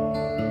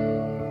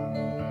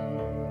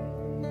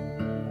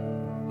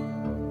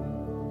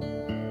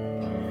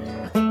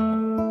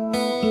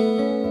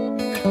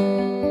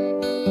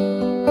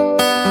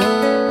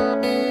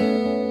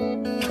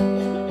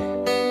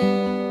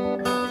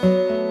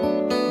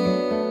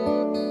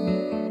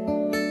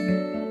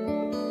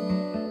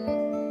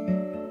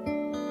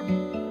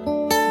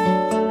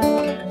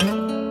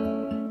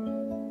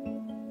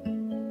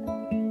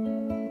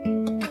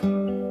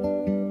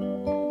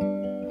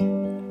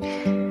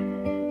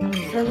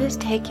 just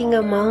taking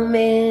a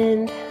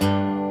moment,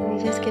 we're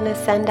just going to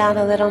send out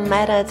a little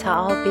metta to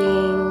all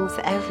beings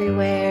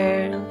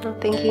everywhere.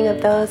 Thinking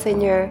of those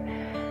you're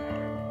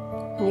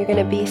going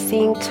to be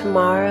seeing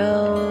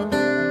tomorrow,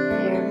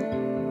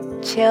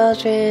 your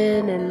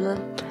children and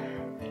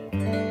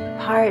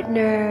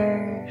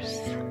partners,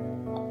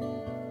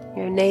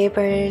 your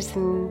neighbors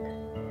and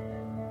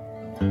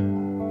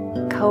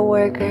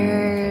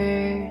co-workers.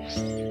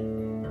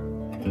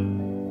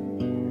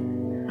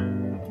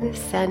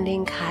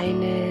 Sending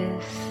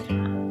kindness.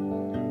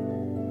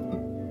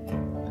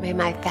 May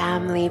my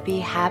family be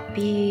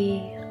happy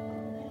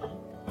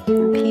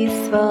and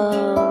peaceful.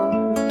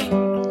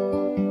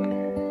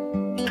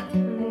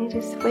 And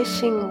just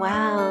wishing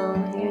well.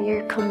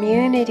 Your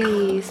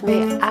communities,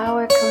 may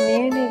our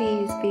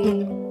communities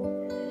be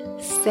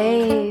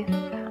safe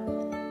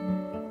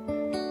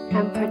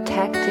and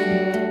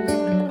protected.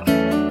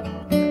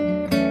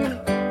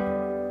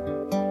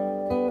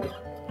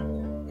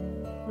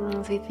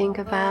 As we think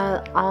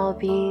about all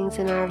beings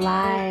in our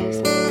lives,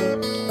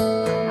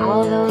 and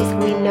all those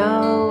we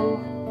know,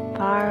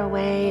 far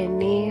away and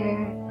near,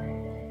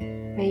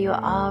 may you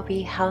all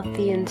be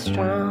healthy and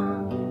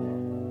strong.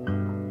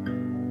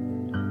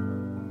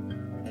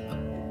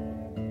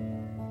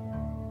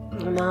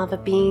 And all the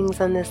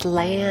beings on this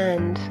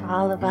land,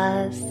 all of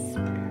us,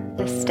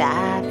 the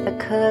staff, the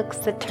cooks,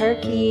 the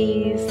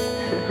turkeys,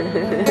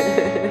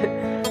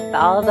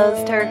 all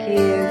those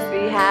turkeys,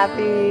 be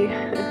happy.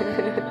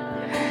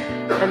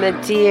 And the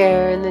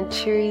deer and the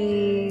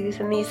trees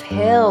and these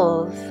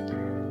hills,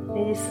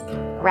 they just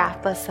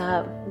wrap us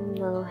up,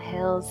 little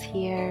hills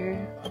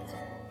here.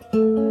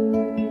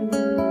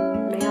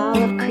 May all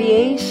of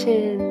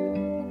creation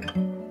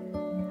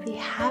be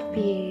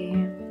happy,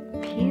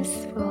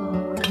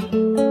 peaceful.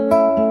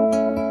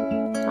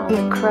 All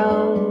the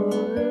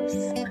crows,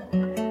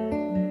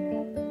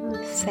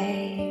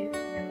 safe,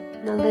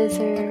 the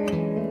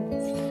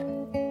lizards,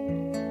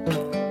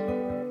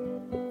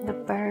 the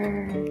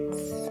birds.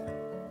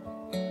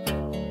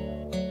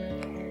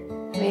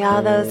 May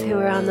all those who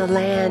are on the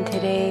land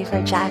today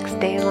for Jack's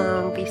Day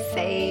Long be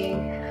safe.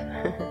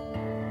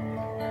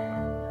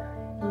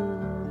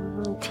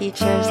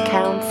 Teachers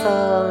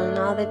Council and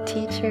all the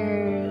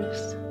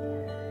teachers,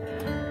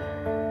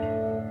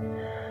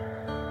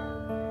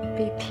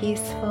 be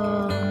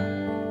peaceful,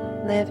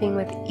 living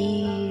with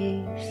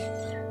ease.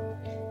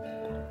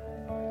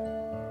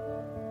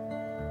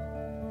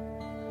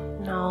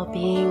 And all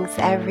beings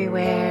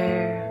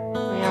everywhere,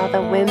 may all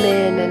the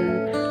women and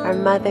our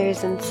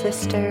mothers and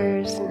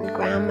sisters and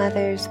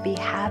grandmothers be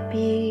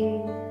happy.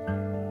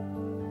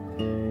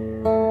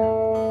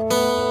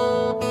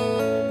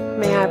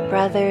 May our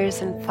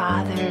brothers and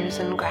fathers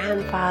and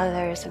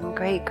grandfathers and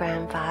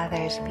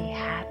great-grandfathers be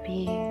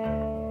happy,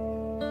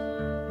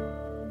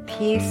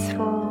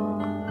 peaceful.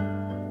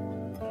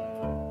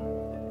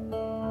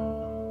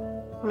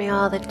 May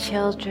all the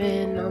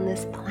children on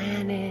this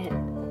planet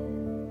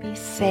be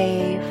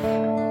safe,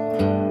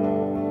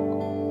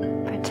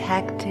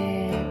 protected,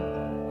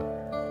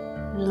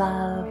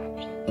 loved.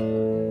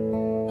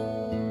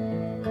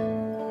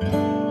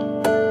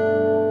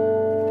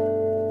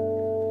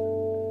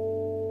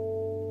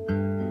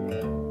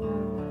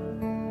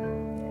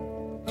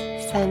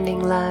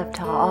 Sending love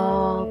to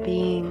all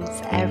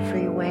beings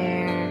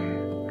everywhere.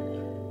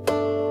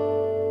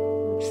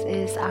 This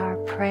is our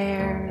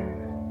prayer.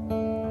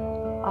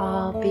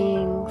 All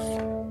beings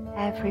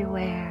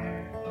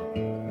everywhere.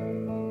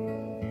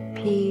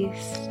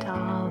 Peace to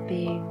all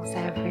beings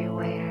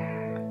everywhere.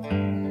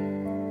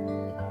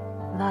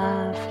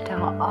 Love to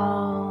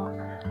all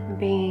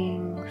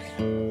beings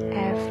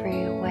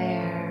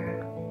everywhere.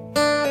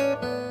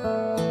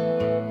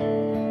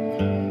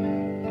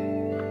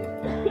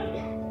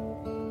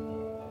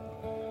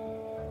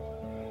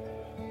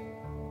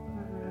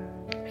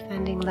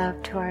 Sending love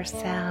to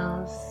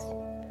ourselves.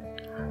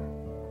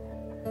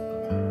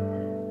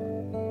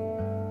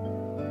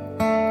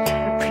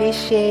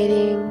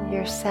 Appreciating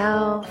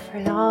yourself for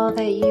all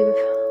that you've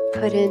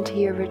put into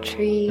your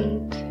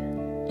retreat.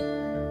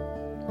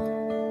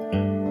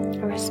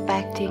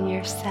 Respecting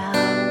yourself,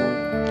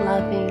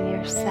 loving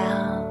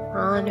yourself,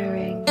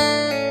 honoring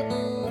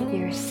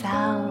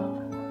yourself.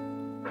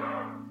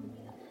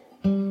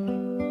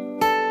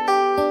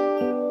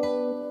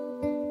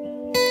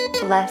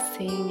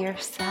 Blessing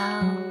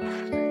yourself.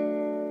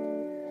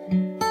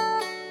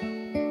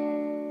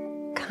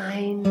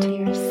 Kind to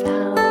yourself.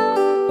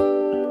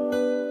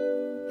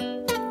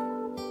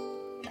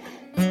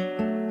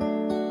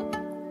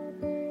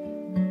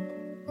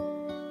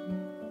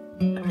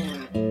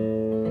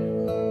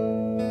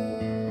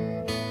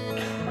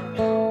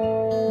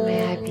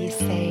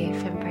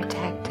 Safe and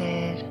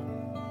protected.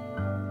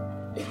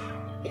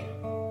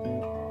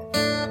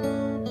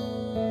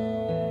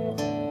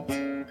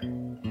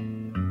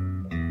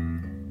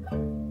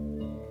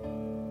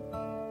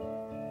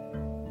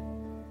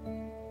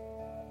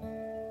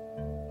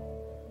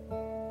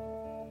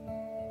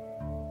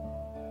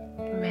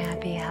 May I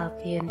be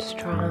healthy and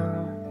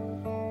strong.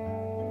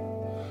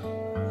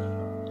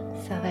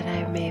 so that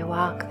I may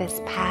walk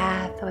this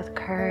path with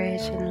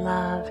courage and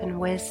love and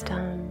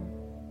wisdom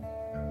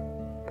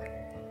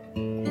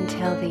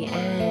until the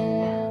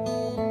end.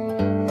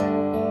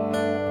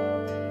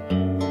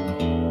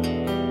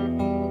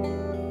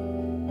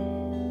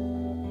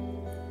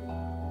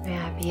 May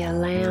I be a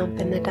lamp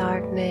in the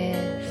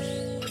darkness,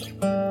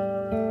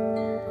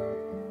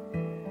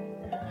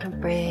 a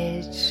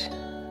bridge,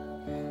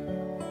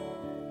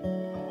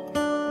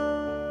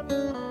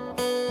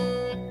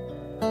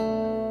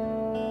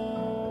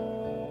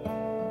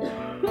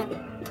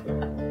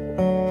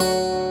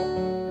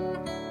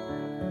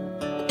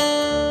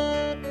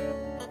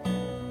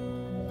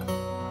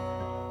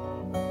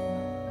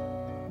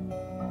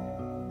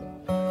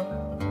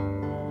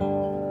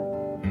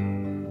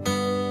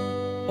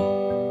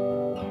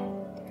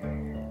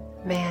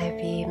 may I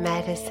be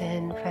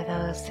medicine for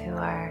those who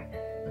are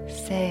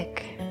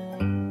sick.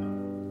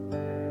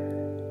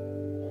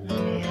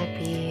 May I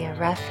be a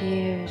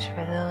refuge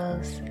for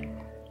those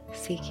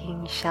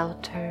seeking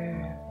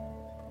shelter.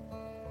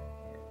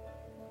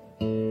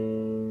 May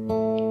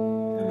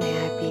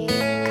I be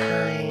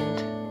kind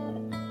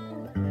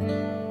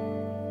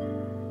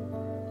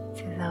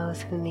to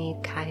those who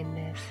need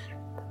kindness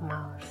the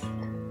most.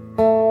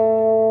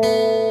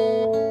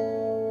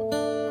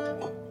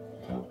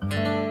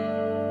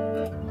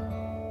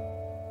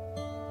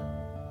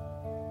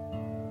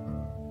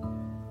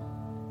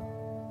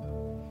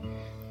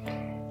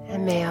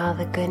 And may all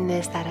the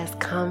goodness that has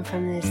come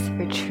from this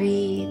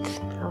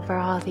retreat over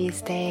all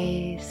these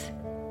days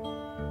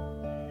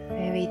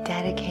may be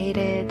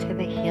dedicated to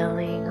the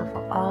healing of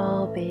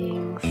all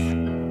beings,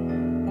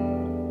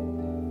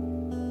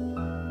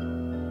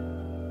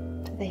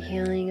 to the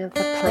healing of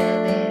the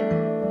planet,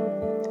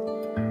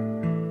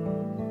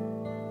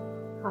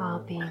 all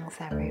beings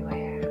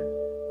everywhere.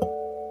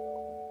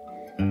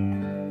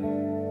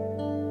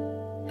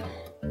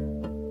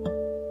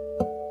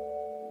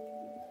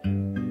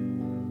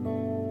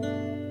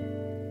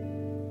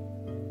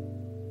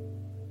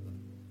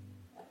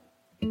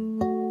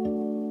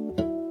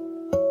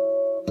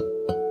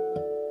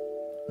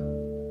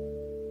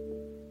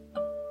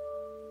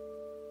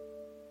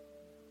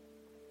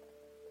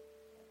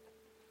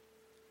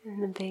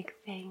 And a big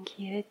thank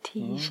you to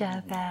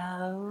Teja,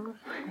 though.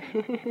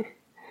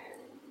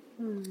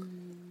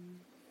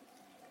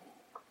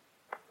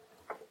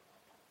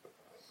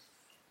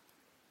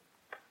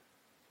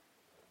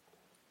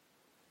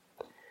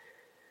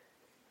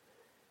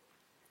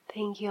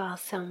 Thank you all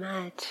so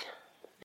much.